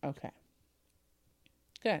 Okay.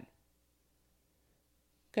 Good.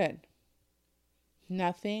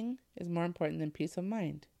 Nothing is more important than peace of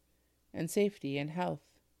mind and safety and health.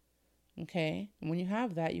 Okay? And when you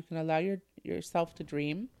have that, you can allow yourself to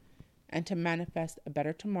dream and to manifest a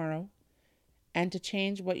better tomorrow and to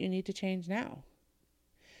change what you need to change now.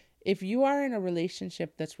 If you are in a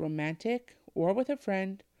relationship that's romantic or with a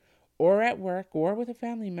friend or at work or with a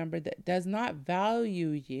family member that does not value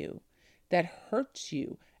you, that hurts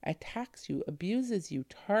you, attacks you, abuses you,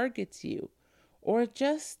 targets you, or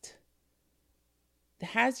just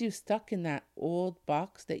has you stuck in that old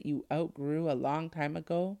box that you outgrew a long time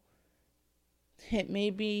ago, it may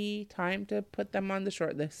be time to put them on the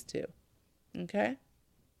short list too. Okay?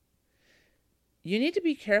 You need to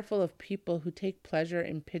be careful of people who take pleasure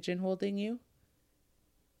in pigeonholing you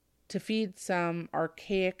to feed some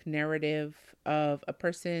archaic narrative of a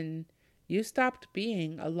person you stopped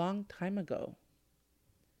being a long time ago.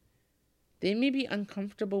 They may be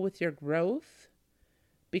uncomfortable with your growth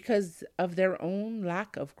because of their own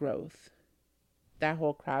lack of growth. That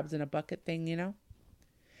whole crabs in a bucket thing, you know?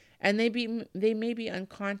 And they may be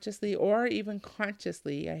unconsciously or even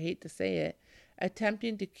consciously, I hate to say it,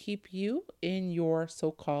 attempting to keep you in your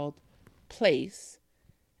so-called place.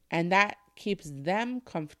 And that keeps them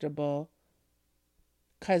comfortable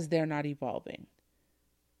because they're not evolving.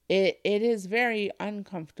 It is very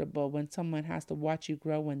uncomfortable when someone has to watch you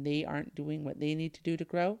grow when they aren't doing what they need to do to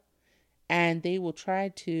grow. And they will try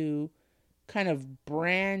to kind of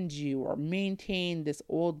brand you or maintain this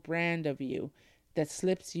old brand of you that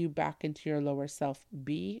slips you back into your lower self.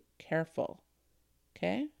 Be careful.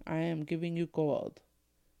 Okay? I am giving you gold.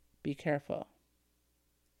 Be careful.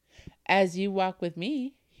 As you walk with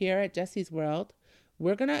me here at Jessie's World,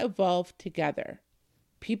 we're going to evolve together.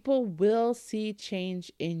 People will see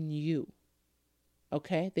change in you.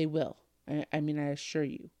 Okay? They will. I mean, I assure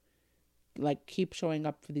you. Like, keep showing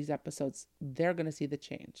up for these episodes. They're going to see the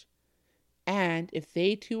change. And if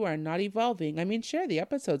they too are not evolving, I mean, share the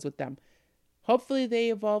episodes with them. Hopefully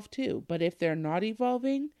they evolve too. But if they're not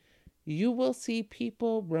evolving, you will see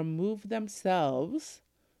people remove themselves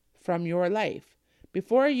from your life.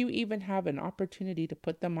 Before you even have an opportunity to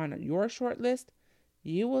put them on your short list,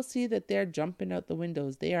 you will see that they're jumping out the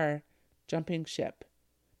windows. They are jumping ship.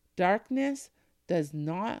 Darkness does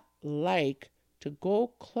not like to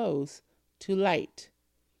go close to light.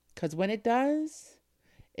 Because when it does,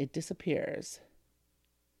 it disappears.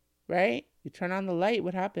 Right? You turn on the light,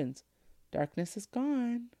 what happens? Darkness is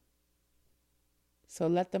gone. So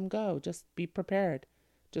let them go. Just be prepared.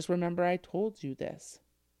 Just remember I told you this.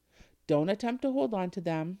 Don't attempt to hold on to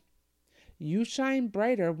them. You shine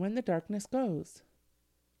brighter when the darkness goes.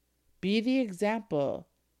 Be the example,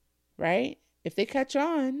 right? If they catch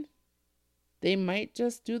on, they might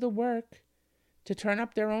just do the work to turn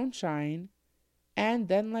up their own shine. And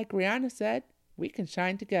then, like Rihanna said, we can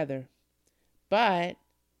shine together. But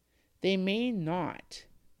they may not.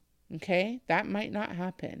 Okay? That might not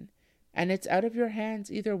happen. And it's out of your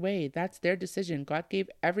hands either way. That's their decision. God gave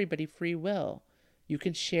everybody free will. You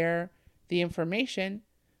can share the information,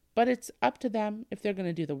 but it's up to them if they're going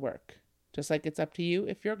to do the work. Just like it's up to you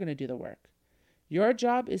if you're going to do the work. Your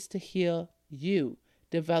job is to heal you,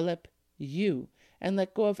 develop you, and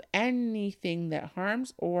let go of anything that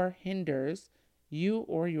harms or hinders you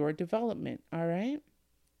or your development. All right?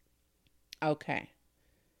 Okay.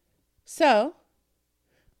 So,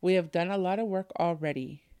 we have done a lot of work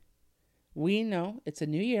already. We know it's a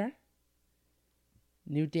new year,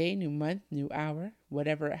 new day, new month, new hour,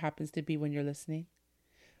 whatever it happens to be when you're listening.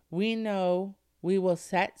 We know we will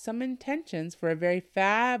set some intentions for a very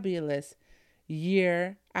fabulous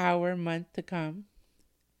year, hour, month to come,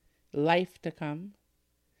 life to come.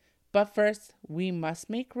 But first, we must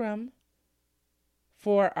make room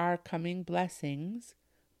for our coming blessings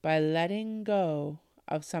by letting go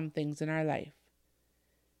of some things in our life.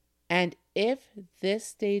 And if this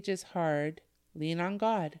stage is hard, lean on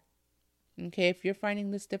God. Okay, if you're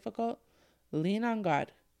finding this difficult, lean on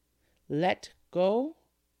God. Let go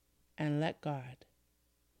and let God.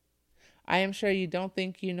 I am sure you don't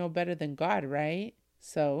think you know better than God, right?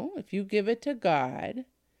 So if you give it to God,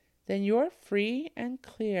 then you're free and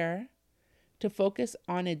clear to focus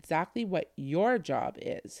on exactly what your job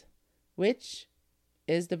is, which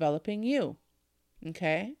is developing you.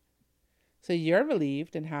 Okay? So you're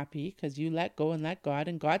relieved and happy because you let go and let God,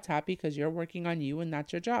 and God's happy because you're working on you and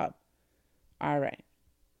that's your job. All right.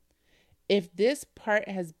 If this part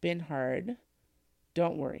has been hard,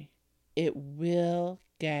 don't worry. It will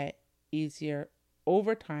get easier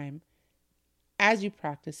over time as you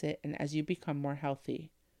practice it and as you become more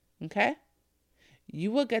healthy. Okay?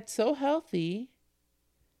 You will get so healthy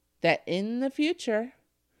that in the future,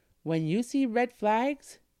 when you see red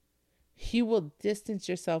flags, you will distance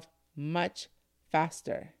yourself much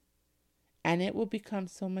faster. And it will become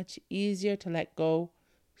so much easier to let go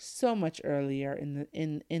so much earlier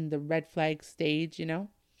in the red flag stage, you know.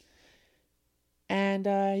 And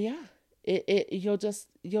you'll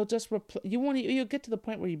get to the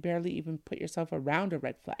point where you barely even put yourself around a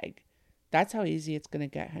red flag. That's how easy it's gonna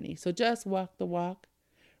get, honey. So just walk the walk.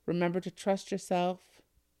 Remember to trust yourself.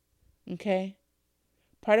 Okay?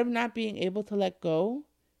 Part of not being able to let go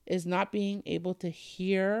is not being able to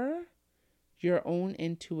hear your own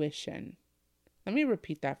intuition. Let me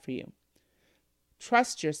repeat that for you.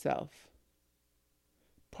 Trust yourself.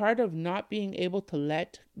 Part of not being able to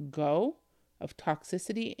let go of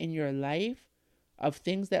toxicity in your life, of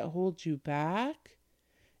things that hold you back,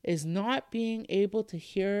 is not being able to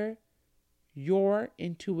hear your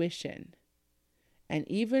intuition. And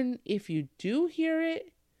even if you do hear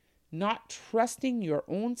it, not trusting your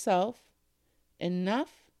own self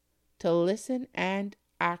enough to listen and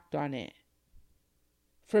act on it.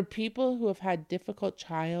 For people who have had difficult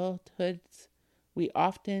childhoods, we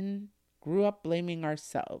often grew up blaming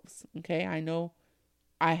ourselves. Okay, I know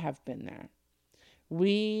I have been there.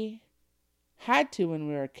 We had to when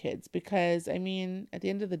we were kids because, at the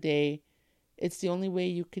end of the day, it's the only way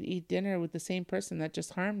you could eat dinner with the same person that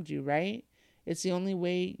just harmed you, right? It's the only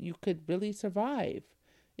way you could really survive.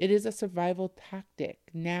 It is a survival tactic.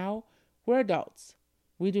 Now, we're adults.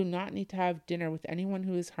 We do not need to have dinner with anyone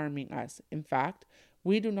who is harming us. In fact,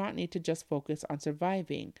 we do not need to just focus on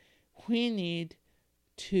surviving. We need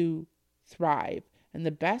to thrive. And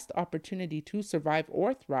the best opportunity to survive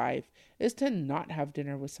or thrive is to not have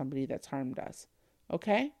dinner with somebody that's harmed us.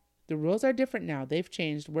 Okay? The rules are different now. They've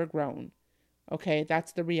changed. We're grown. Okay?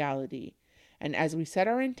 That's the reality. And as we set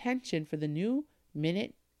our intention for the new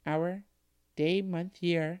minute, hour, day, month,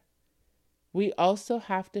 year, we also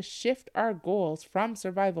have to shift our goals from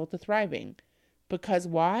survival to thriving. Because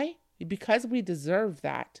why? Because we deserve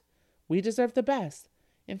that. We deserve the best.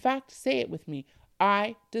 In fact, say it with me.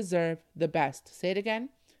 I deserve the best. Say it again.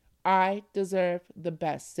 I deserve the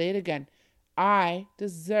best. Say it again. I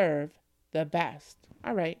deserve the best.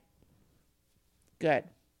 All right. Good.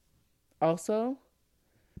 Also,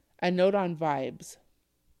 a note on vibes.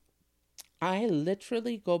 I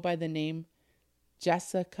literally go by the name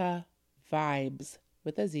Jessica Vibes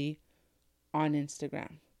with a Z on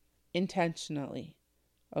Instagram. Intentionally.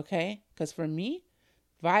 Okay? Because for me,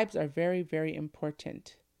 vibes are very, very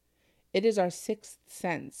important. It is our sixth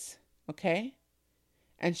sense, okay?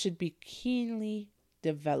 And should be keenly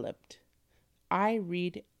developed. I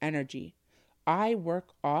read energy. I work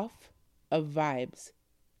off of vibes.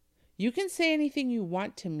 You can say anything you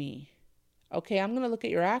want to me. Okay, I'm going to look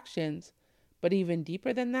at your actions, but even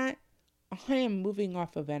deeper than that, I am moving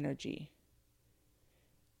off of energy.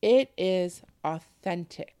 It is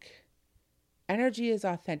authentic. Energy is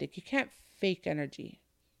authentic. You can't fake energy.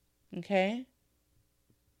 Okay?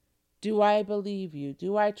 Do I believe you?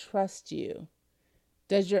 Do I trust you?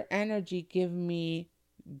 Does your energy give me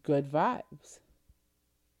good vibes?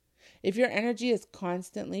 If your energy is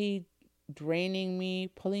constantly draining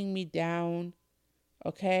me, pulling me down,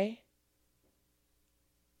 okay,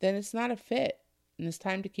 then it's not a fit and it's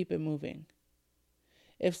time to keep it moving.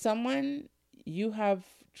 If someone you have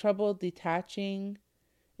trouble detaching,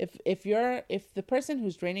 if the person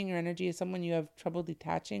who's draining your energy is someone you have trouble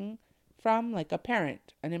detaching from, like a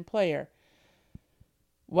parent, an employer,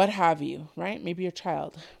 what have you, right? Maybe your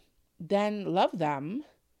child, then love them,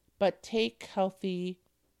 but take healthy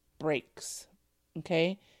breaks.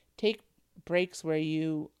 Okay? Take breaks where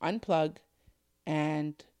you unplug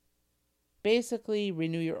and basically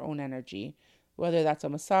renew your own energy, whether that's a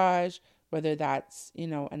massage, whether that's,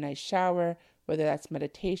 a nice shower, whether that's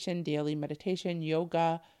meditation, daily meditation,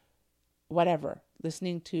 yoga, whatever.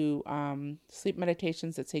 Listening to sleep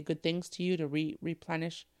meditations that say good things to you to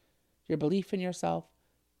replenish your belief in yourself.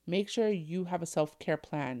 Make sure you have a self-care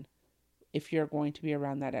plan if you're going to be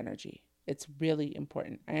around that energy. It's really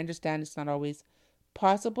important. I understand it's not always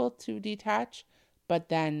possible to detach, but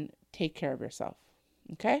then take care of yourself.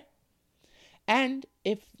 Okay? And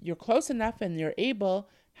if you're close enough and you're able,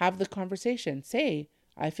 have the conversation. Say,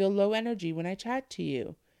 I feel low energy when I chat to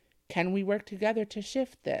you. Can we work together to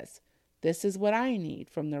shift this? This is what I need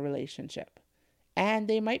from the relationship. And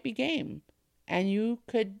they might be game. And you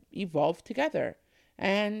could evolve together.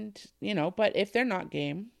 And, but if they're not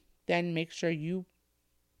game, then make sure you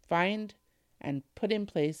find and put in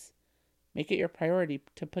place, make it your priority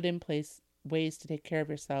to put in place ways to take care of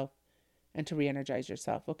yourself and to re-energize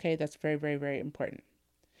yourself. Okay, that's very, very, very important.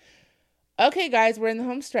 Okay, guys, we're in the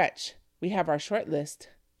home stretch. We have our short list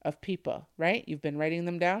of people, right? You've been writing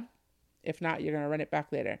them down. If not, you're going to run it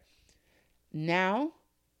back later. Now,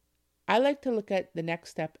 I like to look at the next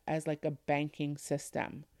step as like a banking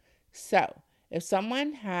system. So, if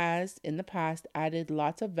someone has in the past added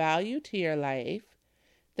lots of value to your life,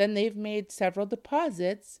 then they've made several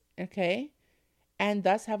deposits, okay, and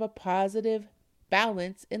thus have a positive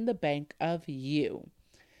balance in the bank of you.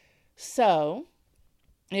 So,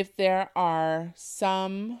 if there are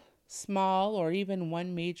some small or even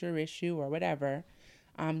one major issue or whatever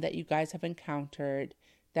that you guys have encountered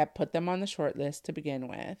that put them on the short list to begin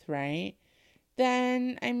with, right?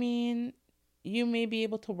 Then, you may be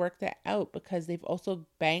able to work that out because they've also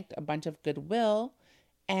banked a bunch of goodwill.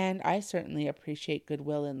 And I certainly appreciate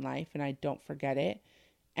goodwill in life and I don't forget it.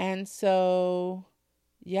 And so,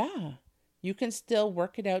 yeah, you can still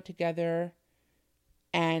work it out together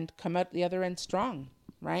and come out the other end strong,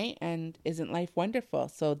 right? And isn't life wonderful?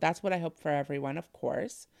 So that's what I hope for everyone, of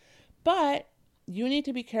course. But you need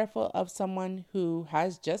to be careful of someone who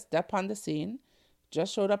has just stepped on the scene,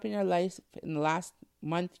 just showed up in your life in the last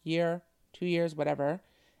month, year, 2 years, whatever,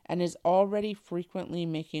 and is already frequently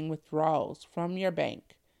making withdrawals from your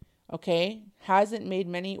bank. Okay? Hasn't made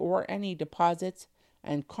many or any deposits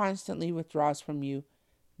and constantly withdraws from you.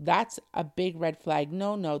 That's a big red flag.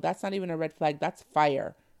 No, that's not even a red flag. That's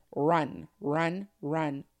fire. Run, run,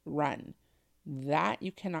 run, run. That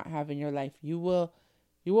you cannot have in your life. You will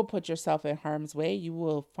put yourself in harm's way. You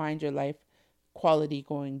will find your life quality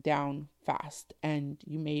going down fast and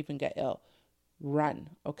you may even get ill.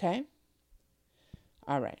 Run, okay?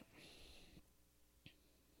 All right.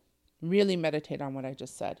 Really meditate on what I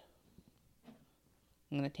just said.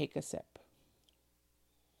 I'm going to take a sip.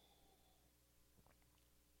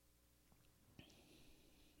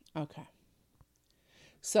 Okay.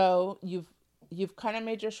 So you've kind of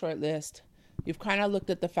made your short list. You've kind of looked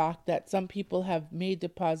at the fact that some people have made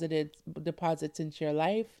deposits into your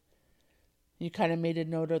life. You kind of made a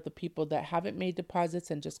note of the people that haven't made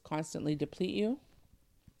deposits and just constantly deplete you.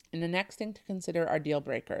 And the next thing to consider are deal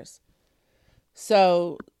breakers.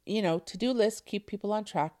 So, to-do lists keep people on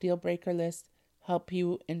track. Deal breaker lists help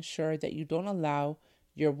you ensure that you don't allow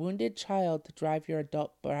your wounded child to drive your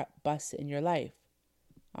adult bus in your life.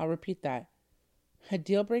 I'll repeat that. A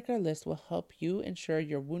deal breaker list will help you ensure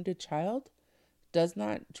your wounded child does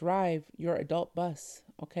not drive your adult bus,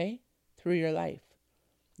 okay, through your life.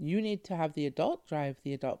 You need to have the adult drive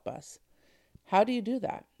the adult bus. How do you do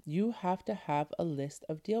that? You have to have a list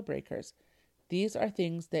of deal breakers. These are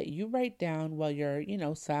things that you write down while you're,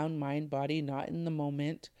 sound mind, body, not in the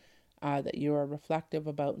moment, that you are reflective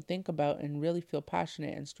about and think about and really feel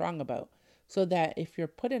passionate and strong about. So that if you're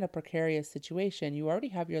put in a precarious situation, you already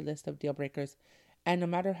have your list of deal breakers. And no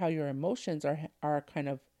matter how your emotions are kind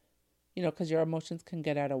of, because your emotions can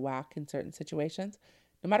get out of whack in certain situations,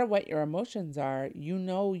 no matter what your emotions are, you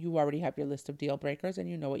already have your list of deal breakers and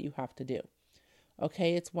you know what you have to do.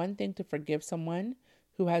 Okay, it's one thing to forgive someone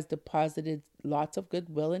who has deposited lots of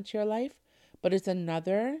goodwill into your life, but it's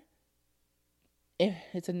another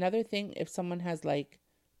thing if someone has like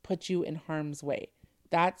put you in harm's way.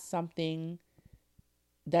 That's something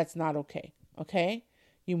that's not okay. Okay?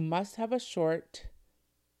 You must have a short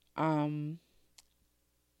don't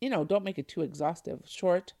make it too exhaustive.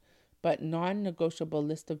 Short but non-negotiable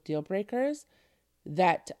list of deal breakers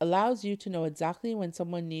that allows you to know exactly when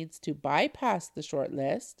someone needs to bypass the short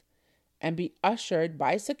list and be ushered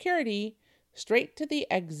by security straight to the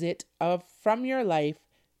exit from your life.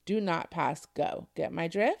 Do not pass go. Get my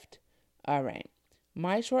drift? All right.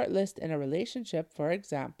 My short list in a relationship, for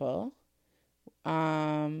example,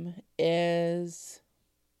 is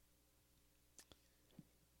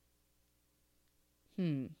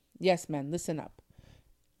yes, men, listen up.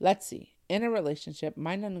 Let's see. In a relationship,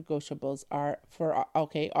 my non-negotiables are for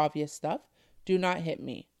obvious stuff. Do not hit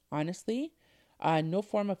me. Honestly, no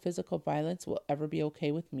form of physical violence will ever be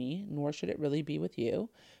okay with me, nor should it really be with you.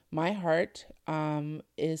 My heart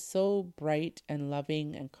is so bright and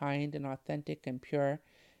loving and kind and authentic and pure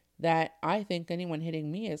that I think anyone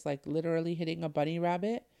hitting me is like literally hitting a bunny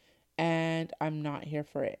rabbit, and I'm not here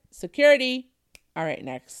for it. Security. All right,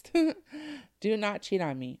 next. Do not cheat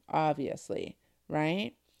on me, obviously,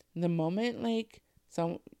 right? The moment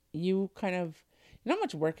you kind of, you know how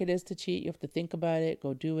much work it is to cheat? You have to think about it,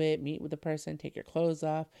 go do it, meet with the person, take your clothes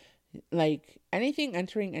off. Like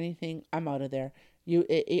entering anything, I'm out of there.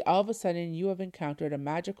 All of a sudden you have encountered a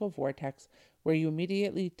magical vortex where you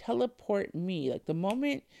immediately teleport me. Like the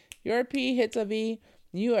moment your P hits a V,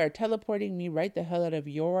 you are teleporting me right the hell out of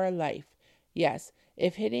your life. Yes,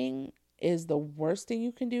 if hitting is the worst thing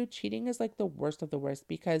you can do, cheating is like the worst of the worst,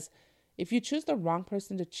 because if you choose the wrong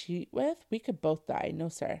person to cheat with, we could both die. No,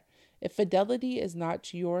 sir. If fidelity is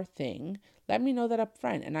not your thing, let me know that up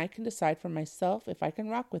front, and I can decide for myself if I can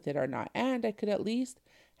rock with it or not. And I could at least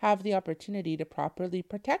have the opportunity to properly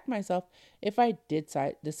protect myself if I did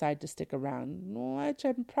decide to stick around, which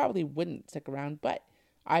I probably wouldn't stick around, but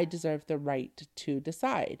I deserve the right to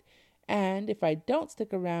decide. And if I don't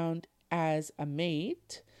stick around as a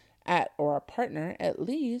mate, or a partner, at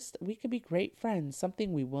least we could be great friends,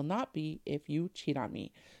 something we will not be if you cheat on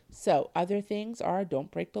me. So other things are,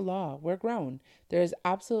 don't break the law. We're grown. There is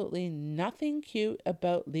absolutely nothing cute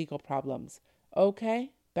about legal problems.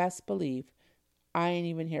 Okay? Best believe. I ain't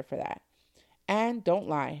even here for that. And don't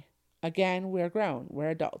lie. Again, we're grown.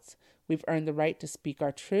 We're adults. We've earned the right to speak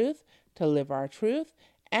our truth, to live our truth,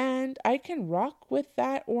 and I can rock with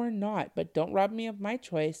that or not, but don't rob me of my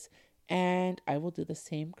choice, and I will do the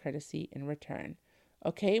same courtesy in return.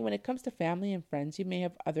 Okay, when it comes to family and friends, you may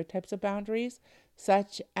have other types of boundaries,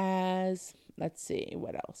 such as, let's see,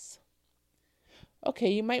 what else?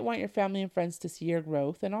 Okay, you might want your family and friends to see your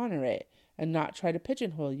growth and honor it, and not try to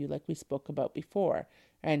pigeonhole you like we spoke about before,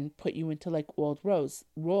 and put you into like old roles.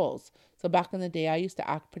 So back in the day, I used to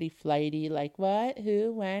act pretty flighty, like what,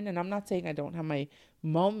 who, when, and I'm not saying I don't have my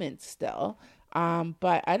moments still.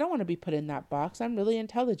 But I don't want to be put in that box. I'm really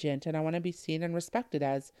intelligent and I want to be seen and respected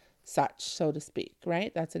as such, so to speak,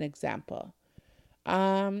 right? That's an example.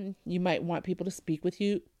 You might want people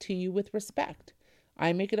to you with respect.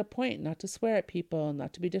 I make it a point not to swear at people,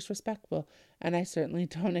 not to be disrespectful, and I certainly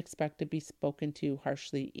don't expect to be spoken to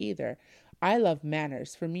harshly either. I love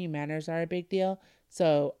manners. For me, manners are a big deal,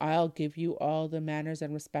 so I'll give you all the manners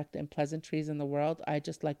and respect and pleasantries in the world. I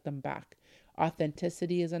just like them back.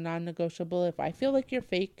 Authenticity is a non-negotiable. If I feel like you're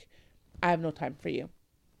fake, I have no time for you.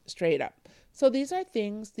 Straight up. So these are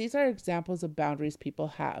examples of boundaries people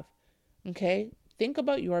have. Okay? Think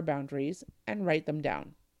about your boundaries and write them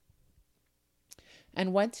down.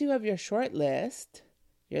 And once you have your short list,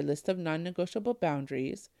 your list of non-negotiable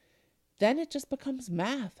boundaries, then it just becomes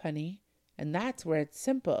math, honey. And that's where it's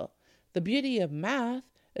simple. The beauty of math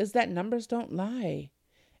is that numbers don't lie.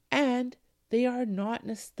 And they are not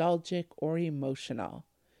nostalgic or emotional.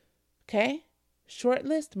 Okay? Short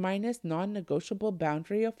list minus non-negotiable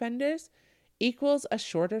boundary offenders equals a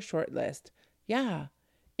shorter short list. Yeah.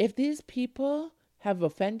 If these people have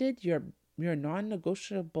offended your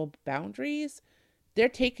non-negotiable boundaries, they're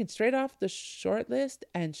taken straight off the short list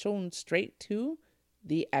and shown straight to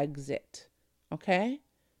the exit. Okay?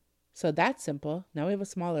 So that's simple. Now we have a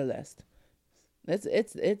smaller list.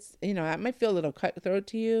 It's that might feel a little cutthroat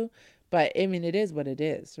to you, but I mean, it is what it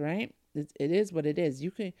is, right? It is what it is.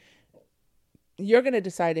 You're going to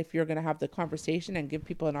decide if you're going to have the conversation and give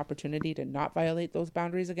people an opportunity to not violate those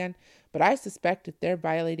boundaries again. But I suspect if they're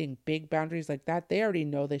violating big boundaries like that, they already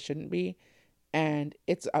know they shouldn't be. And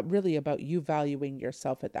it's really about you valuing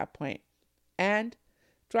yourself at that point and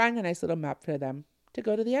drawing a nice little map for them to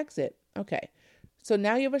go to the exit. Okay. So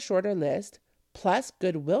now you have a shorter list, plus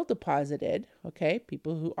goodwill deposited, okay,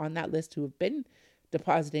 people who on that list who have been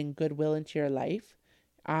depositing goodwill into your life,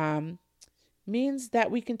 means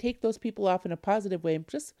that we can take those people off in a positive way and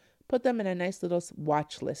just put them in a nice little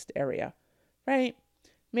watch list area, right?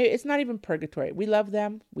 Maybe it's not even purgatory. We love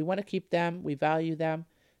them. We want to keep them. We value them.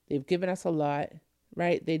 They've given us a lot,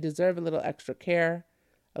 right? They deserve a little extra care,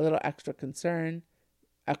 a little extra concern,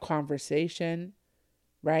 a conversation,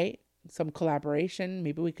 right? Some collaboration.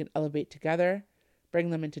 Maybe we can elevate together,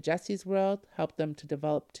 bring them into Jesse's world, help them to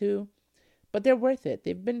develop too. But they're worth it.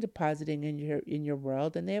 They've been depositing in your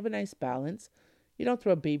world, and they have a nice balance. You don't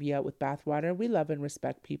throw a baby out with bathwater. We love and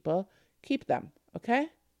respect people. Keep them, okay?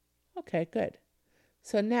 Okay, good.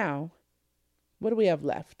 So now, what do we have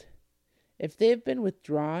left? If they've been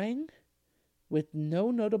withdrawing with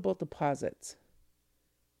no notable deposits,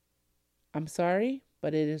 I'm sorry,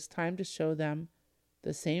 but it is time to show them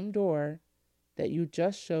the same door that you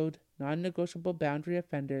just showed non-negotiable boundary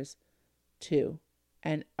offenders to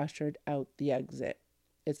and ushered out the exit.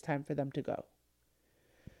 It's time for them to go.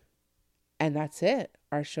 And that's it.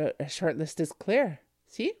 Our short list is clear.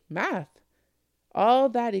 See? Math. All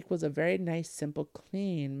that equals a very nice, simple,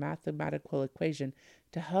 clean mathematical equation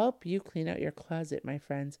to help you clean out your closet, my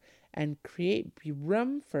friends, and create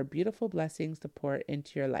room for beautiful blessings to pour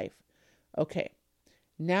into your life. Okay.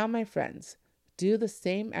 Now, my friends, do the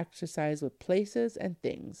same exercise with places and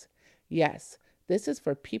things. Yes, this is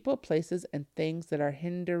for people, places, and things that are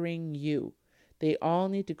hindering you. They all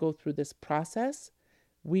need to go through this process.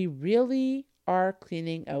 We really are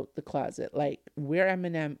cleaning out the closet. Like, we're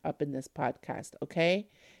Eminem up in this podcast, okay?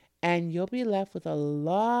 And you'll be left with a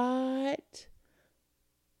lot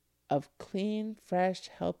of clean, fresh,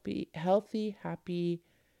 healthy, happy,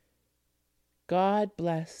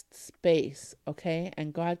 God-blessed space, okay?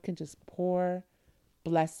 And God can just pour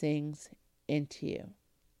blessings into you.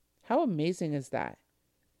 How amazing is that?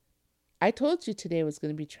 I told you today was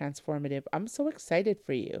going to be transformative. I'm so excited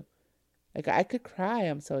for you. Like, I could cry.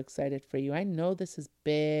 I'm so excited for you. I know this is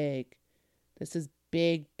big. This is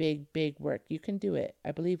big, big, big work. You can do it.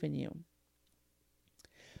 I believe in you.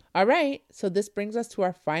 All right. So this brings us to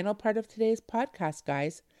our final part of today's podcast,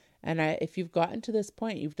 guys. And if you've gotten to this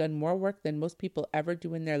point, you've done more work than most people ever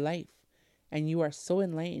do in their life. And you are so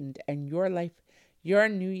enlightened. And your life, your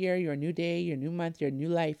new year, your new day, your new month, your new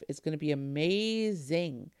life is going to be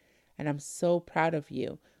amazing. And I'm so proud of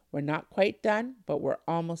you. We're not quite done, but we're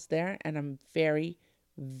almost there. And I'm very,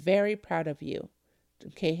 very proud of you.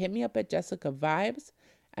 Okay, hit me up at Jessica Vibes.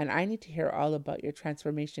 And I need to hear all about your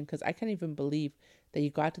transformation because I can't even believe that you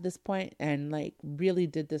got to this point and like really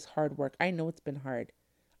did this hard work. I know it's been hard.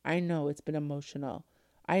 I know it's been emotional.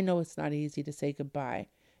 I know it's not easy to say goodbye.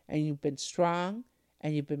 And you've been strong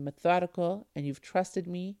and you've been methodical and you've trusted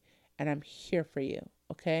me and I'm here for you.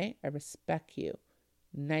 Okay? I respect you.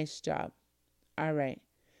 Nice job. All right.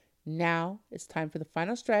 Now it's time for the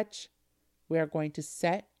final stretch. We are going to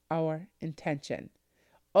set our intention.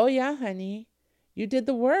 Oh yeah, honey. You did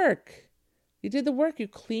the work. You did the work. You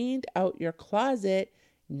cleaned out your closet.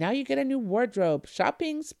 Now you get a new wardrobe.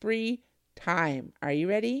 Shopping spree time. Are you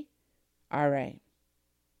ready? All right.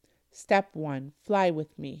 Step 1. Fly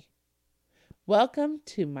with me. Welcome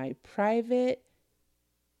to my private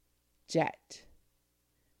jet.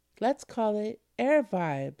 Let's call it Air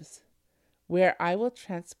Vibes, where I will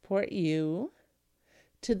transport you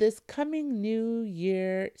to this coming New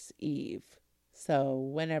Year's Eve. So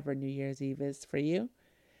whenever New Year's Eve is for you,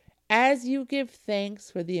 as you give thanks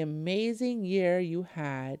for the amazing year you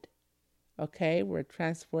had, okay, we're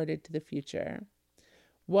transported to the future.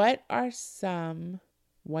 What are some,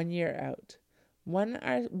 1 year out,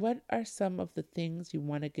 what are some of the things you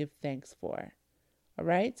want to give thanks for? All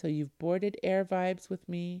right, so you've boarded Air Vibes with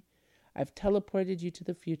me. I've teleported you to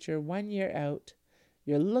the future 1 year out.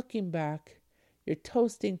 You're looking back. You're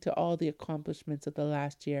toasting to all the accomplishments of the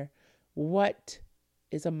last year. What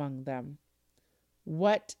is among them?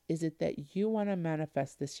 What is it that you want to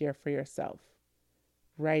manifest this year for yourself?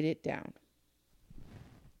 Write it down.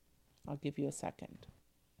 I'll give you a second.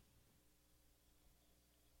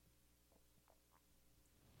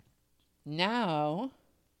 Now,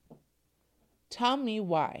 tell me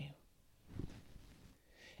why.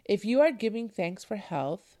 If you are giving thanks for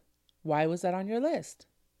health, why was that on your list?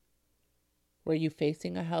 Were you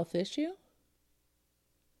facing a health issue?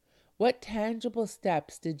 What tangible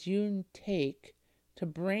steps did you take to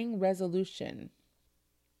bring resolution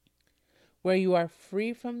where you are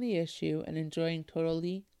free from the issue and enjoying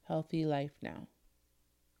totally healthy life now?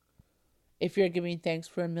 If you're giving thanks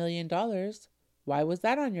for $1 million, why was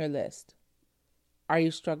that on your list? Are you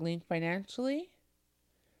struggling financially?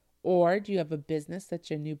 Or do you have a business that's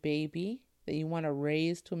your new baby that you want to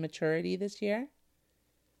raise to maturity this year?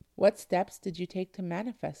 What steps did you take to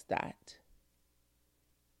manifest that?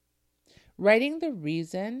 Writing the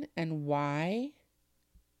reason and why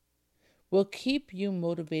will keep you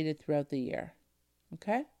motivated throughout the year.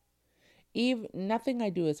 Okay? Nothing I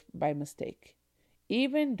do is by mistake.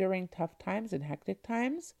 Even during tough times and hectic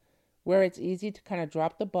times, where it's easy to kind of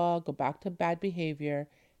drop the ball, go back to bad behavior,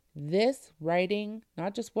 this writing,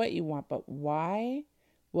 not just what you want, but why,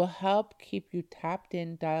 will help keep you tapped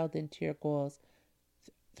in, dialed into your goals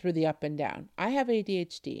through the up and down. I have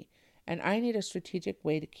ADHD, and I need a strategic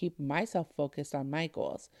way to keep myself focused on my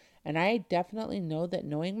goals. And I definitely know that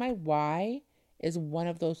knowing my why is one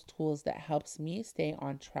of those tools that helps me stay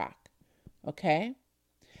on track. Okay?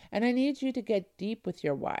 And I need you to get deep with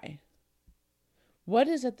your why. What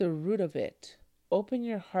is at the root of it? Open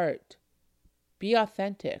your heart. Be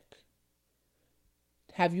authentic.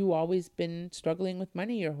 Have you always been struggling with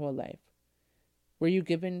money your whole life? Were you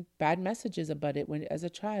given bad messages about it as a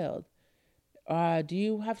child? Do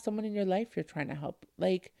you have someone in your life you're trying to help?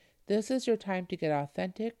 This is your time to get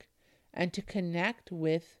authentic and to connect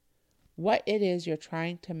with what it is you're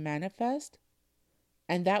trying to manifest.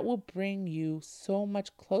 And that will bring you so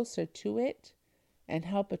much closer to it and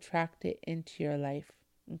help attract it into your life,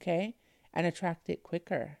 okay? And attract it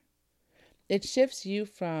quicker. It shifts you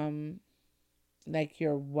from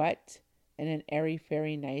your what in an airy,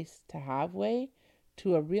 fairy, nice to have way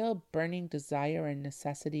to a real burning desire and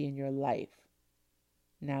necessity in your life.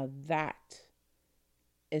 Now that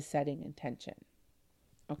is setting intention,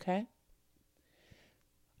 okay?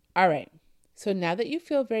 All right. So now that you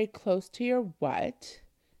feel very close to your what,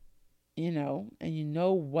 and you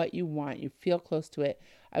know what you want, you feel close to it,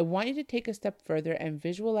 I want you to take a step further and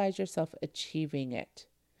visualize yourself achieving it.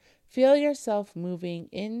 Feel yourself moving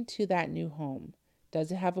into that new home.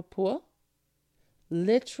 Does it have a pool?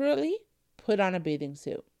 Literally, put on a bathing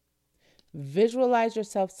suit. Visualize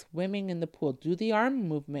yourself swimming in the pool. Do the arm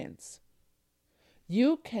movements.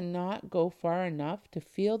 You cannot go far enough to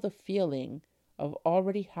feel the feeling of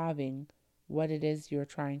already having what it is you're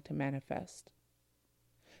trying to manifest.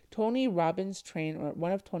 One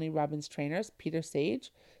of Tony Robbins' trainers, Peter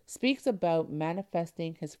Sage, speaks about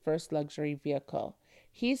manifesting his first luxury vehicle.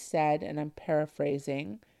 He said, and I'm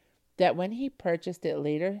paraphrasing, that when he purchased it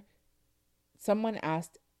later, someone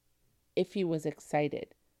asked if he was excited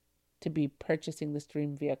to be purchasing this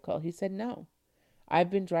dream vehicle. He said, no, I've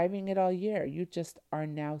been driving it all year. You just are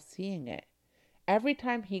now seeing it. Every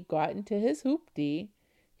time he got into his hoopty,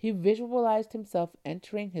 he visualized himself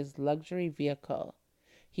entering his luxury vehicle.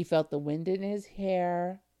 He felt the wind in his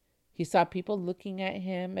hair. He saw people looking at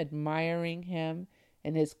him, admiring him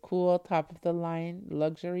in his cool, top-of-the-line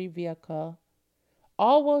luxury vehicle,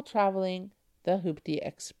 all while traveling the Hoopty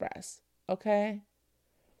Express. Okay?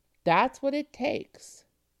 That's what it takes.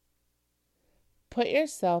 Put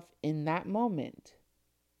yourself in that moment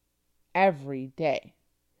every day.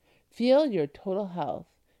 Feel your total health.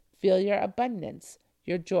 Feel your abundance,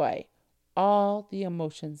 your joy, all the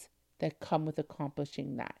emotions that come with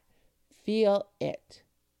accomplishing that. Feel it.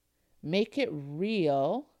 Make it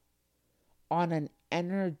real on an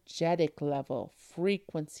energetic level,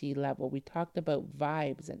 frequency level. We talked about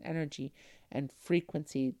vibes and energy and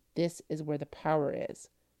frequency. This is where the power is.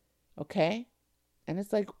 Okay? And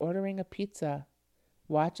it's like ordering a pizza.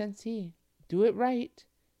 Watch and see. Do it right,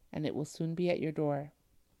 and it will soon be at your door.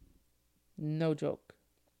 No joke.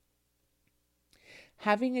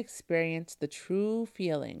 Having experienced the true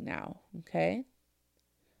feeling now, okay,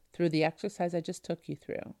 through the exercise I just took you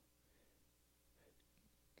through,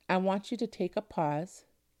 I want you to take a pause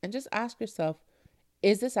and just ask yourself,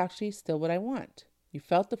 is this actually still what I want? You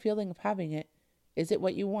felt the feeling of having it. Is it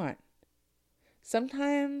what you want?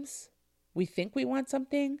 Sometimes we think we want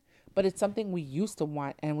something, but it's something we used to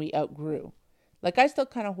want and we outgrew. I still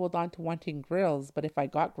kind of hold on to wanting grills, but if I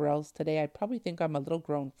got grills today, I'd probably think I'm a little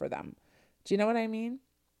grown for them. Do you know what I mean?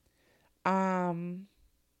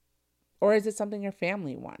 Or is it something your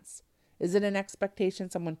family wants? Is it an expectation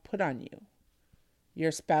someone put on you?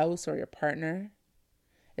 Your spouse or your partner?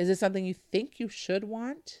 Is it something you think you should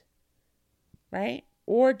want? Right?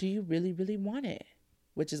 Or do you really, really want it?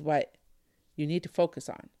 Which is what you need to focus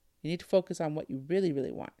on. You need to focus on what you really,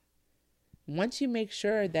 really want. Once you make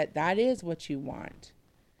sure that that is what you want,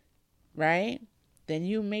 right? Then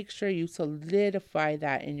you make sure you solidify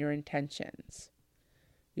that in your intentions.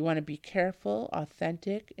 You want to be careful,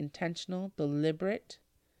 authentic, intentional, deliberate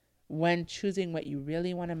when choosing what you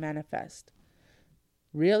really want to manifest.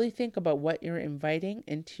 Really think about what you're inviting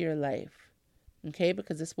into your life, okay?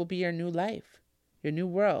 Because this will be your new life, your new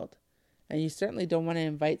world. And you certainly don't want to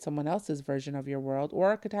invite someone else's version of your world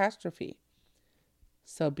or a catastrophe.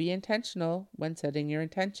 So be intentional when setting your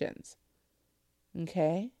intentions.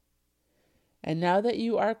 Okay? And now that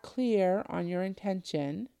you are clear on your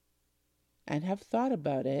intention and have thought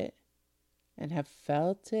about it and have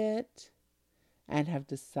felt it and have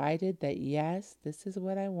decided that yes, this is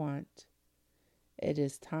what I want, it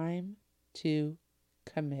is time to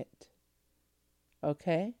commit.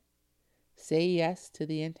 Okay? Say yes to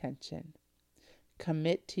the intention.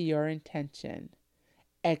 Commit to your intention.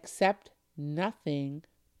 Accept nothing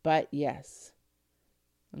but yes.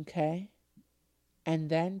 Okay? And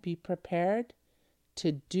then be prepared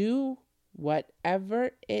to do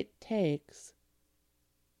whatever it takes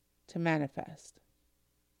to manifest.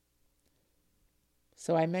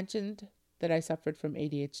 So I mentioned that I suffered from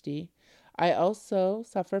ADHD. I also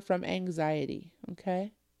suffer from anxiety.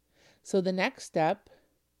 Okay? So the next step,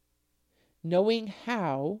 knowing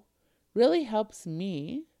how, really helps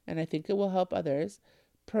me, and I think it will help others,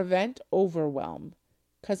 prevent overwhelm.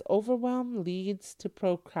 Because overwhelm leads to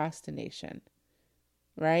procrastination,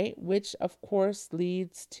 right? Which, of course,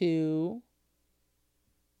 leads to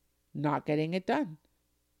not getting it done,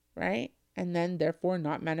 right? And then, therefore,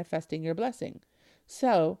 not manifesting your blessing.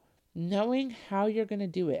 So, knowing how you're going to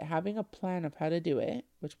do it, having a plan of how to do it,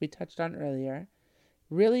 which we touched on earlier,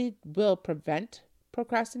 really will prevent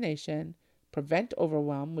procrastination, prevent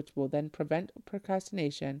overwhelm, which will then prevent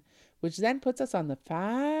procrastination, which then puts us on the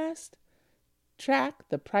fast track,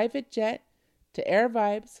 the private jet to Air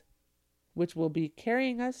Vibes, which will be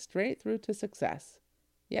carrying us straight through to success.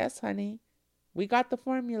 Yes, honey, we got the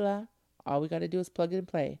formula. All we got to do is plug it and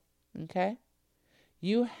play. Okay?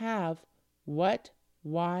 You have what,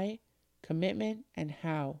 why, commitment, and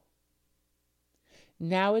how.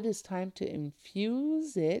 Now it is time to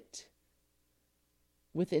infuse it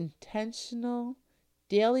with intentional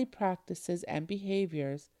daily practices and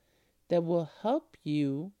behaviors that will help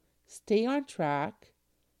you stay on track,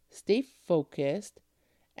 stay focused,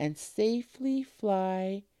 and safely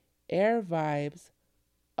fly Air Vibes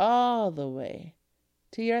all the way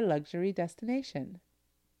to your luxury destination.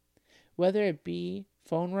 Whether it be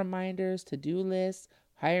phone reminders, to-do lists,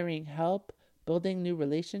 hiring help, building new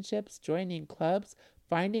relationships, joining clubs,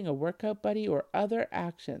 finding a workout buddy, or other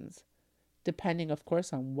actions, depending, of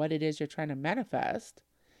course, on what it is you're trying to manifest,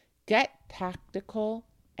 get tactical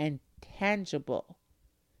and tangible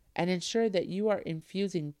and ensure that you are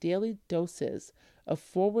infusing daily doses of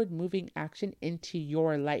forward-moving action into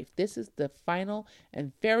your life. This is the final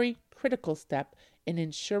and very critical step in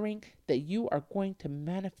ensuring that you are going to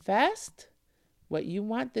manifest what you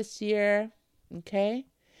want this year, okay?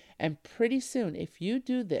 And pretty soon, if you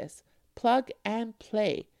do this, plug and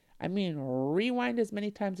play, I mean, rewind as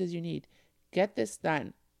many times as you need, get this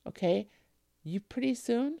done, okay? Pretty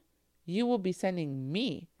soon, you will be sending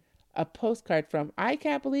me a postcard from I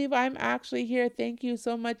can't believe I'm actually here. Thank you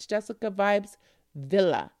so much, Jessica Vibes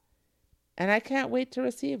Villa. And I can't wait to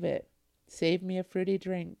receive it. Save me a fruity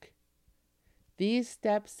drink. These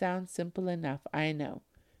steps sound simple enough, I know.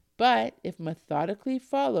 But if methodically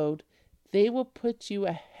followed, they will put you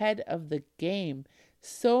ahead of the game.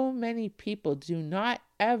 So many people do not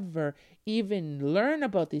ever even learn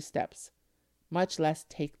about these steps, much less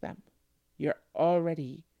take them. You're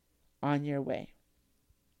already on your way.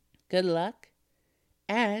 Good luck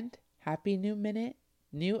and happy new minute,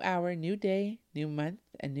 new hour, new day, new month,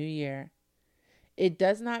 and new year. It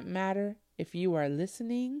does not matter if you are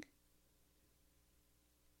listening.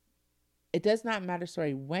 It does not matter,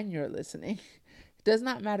 when you're listening. It does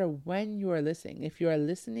not matter when you are listening. If you are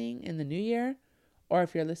listening in the new year or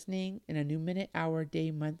if you're listening in a new minute, hour,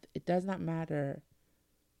 day, month, it does not matter.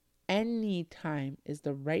 Any time is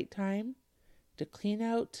the right time to clean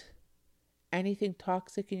out anything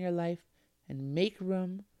toxic in your life and make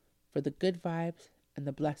room for the good vibes and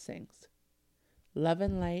the blessings. Love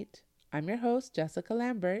and light. I'm your host, Jessica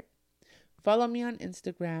Lambert. Follow me on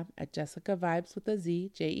Instagram at Jessica Vibes with a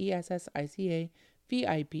Z, JESSICA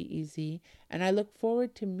VIBEZ, and I look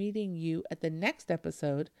forward to meeting you at the next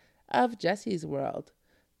episode of Jessie's World.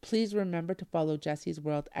 Please remember to follow Jessie's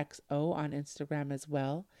World XO on Instagram as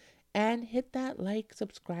well, and hit that like,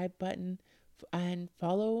 subscribe button, and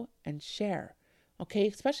follow and share. Okay,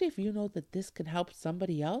 especially if you know that this can help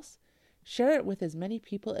somebody else, share it with as many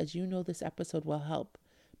people as you know this episode will help,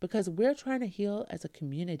 because we're trying to heal as a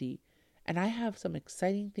community. And I have some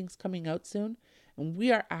exciting things coming out soon. And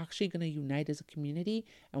we are actually going to unite as a community.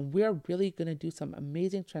 And we're really going to do some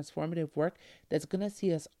amazing transformative work that's going to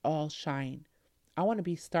see us all shine. I want to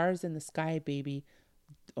be stars in the sky, baby.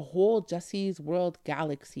 A whole Jessie's World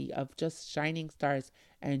galaxy of just shining stars.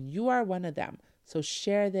 And you are one of them. So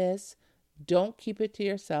share this. Don't keep it to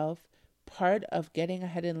yourself. Part of getting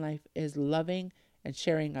ahead in life is loving and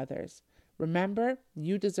sharing others. Remember,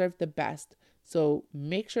 you deserve the best. So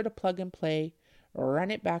make sure to plug and play,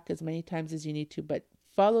 run it back as many times as you need to, but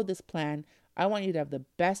follow this plan. I want you to have the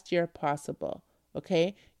best year possible.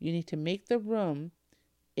 Okay? You need to make the room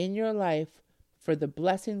in your life for the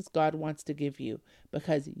blessings God wants to give you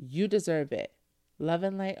because you deserve it. Love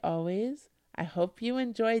and light always. I hope you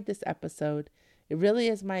enjoyed this episode. It really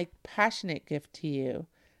is my passionate gift to you.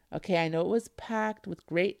 Okay, I know it was packed with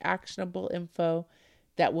great actionable info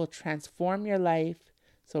that will transform your life.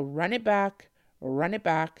 So run it back, run it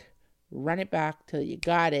back, run it back till you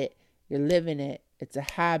got it. You're living it. It's a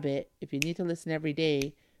habit. If you need to listen every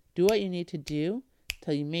day, do what you need to do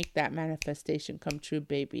till you make that manifestation come true,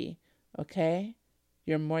 baby. Okay?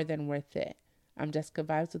 You're more than worth it. I'm Jessica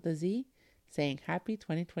Vibes with a Z, saying happy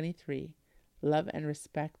 2023. Love and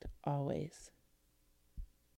respect always.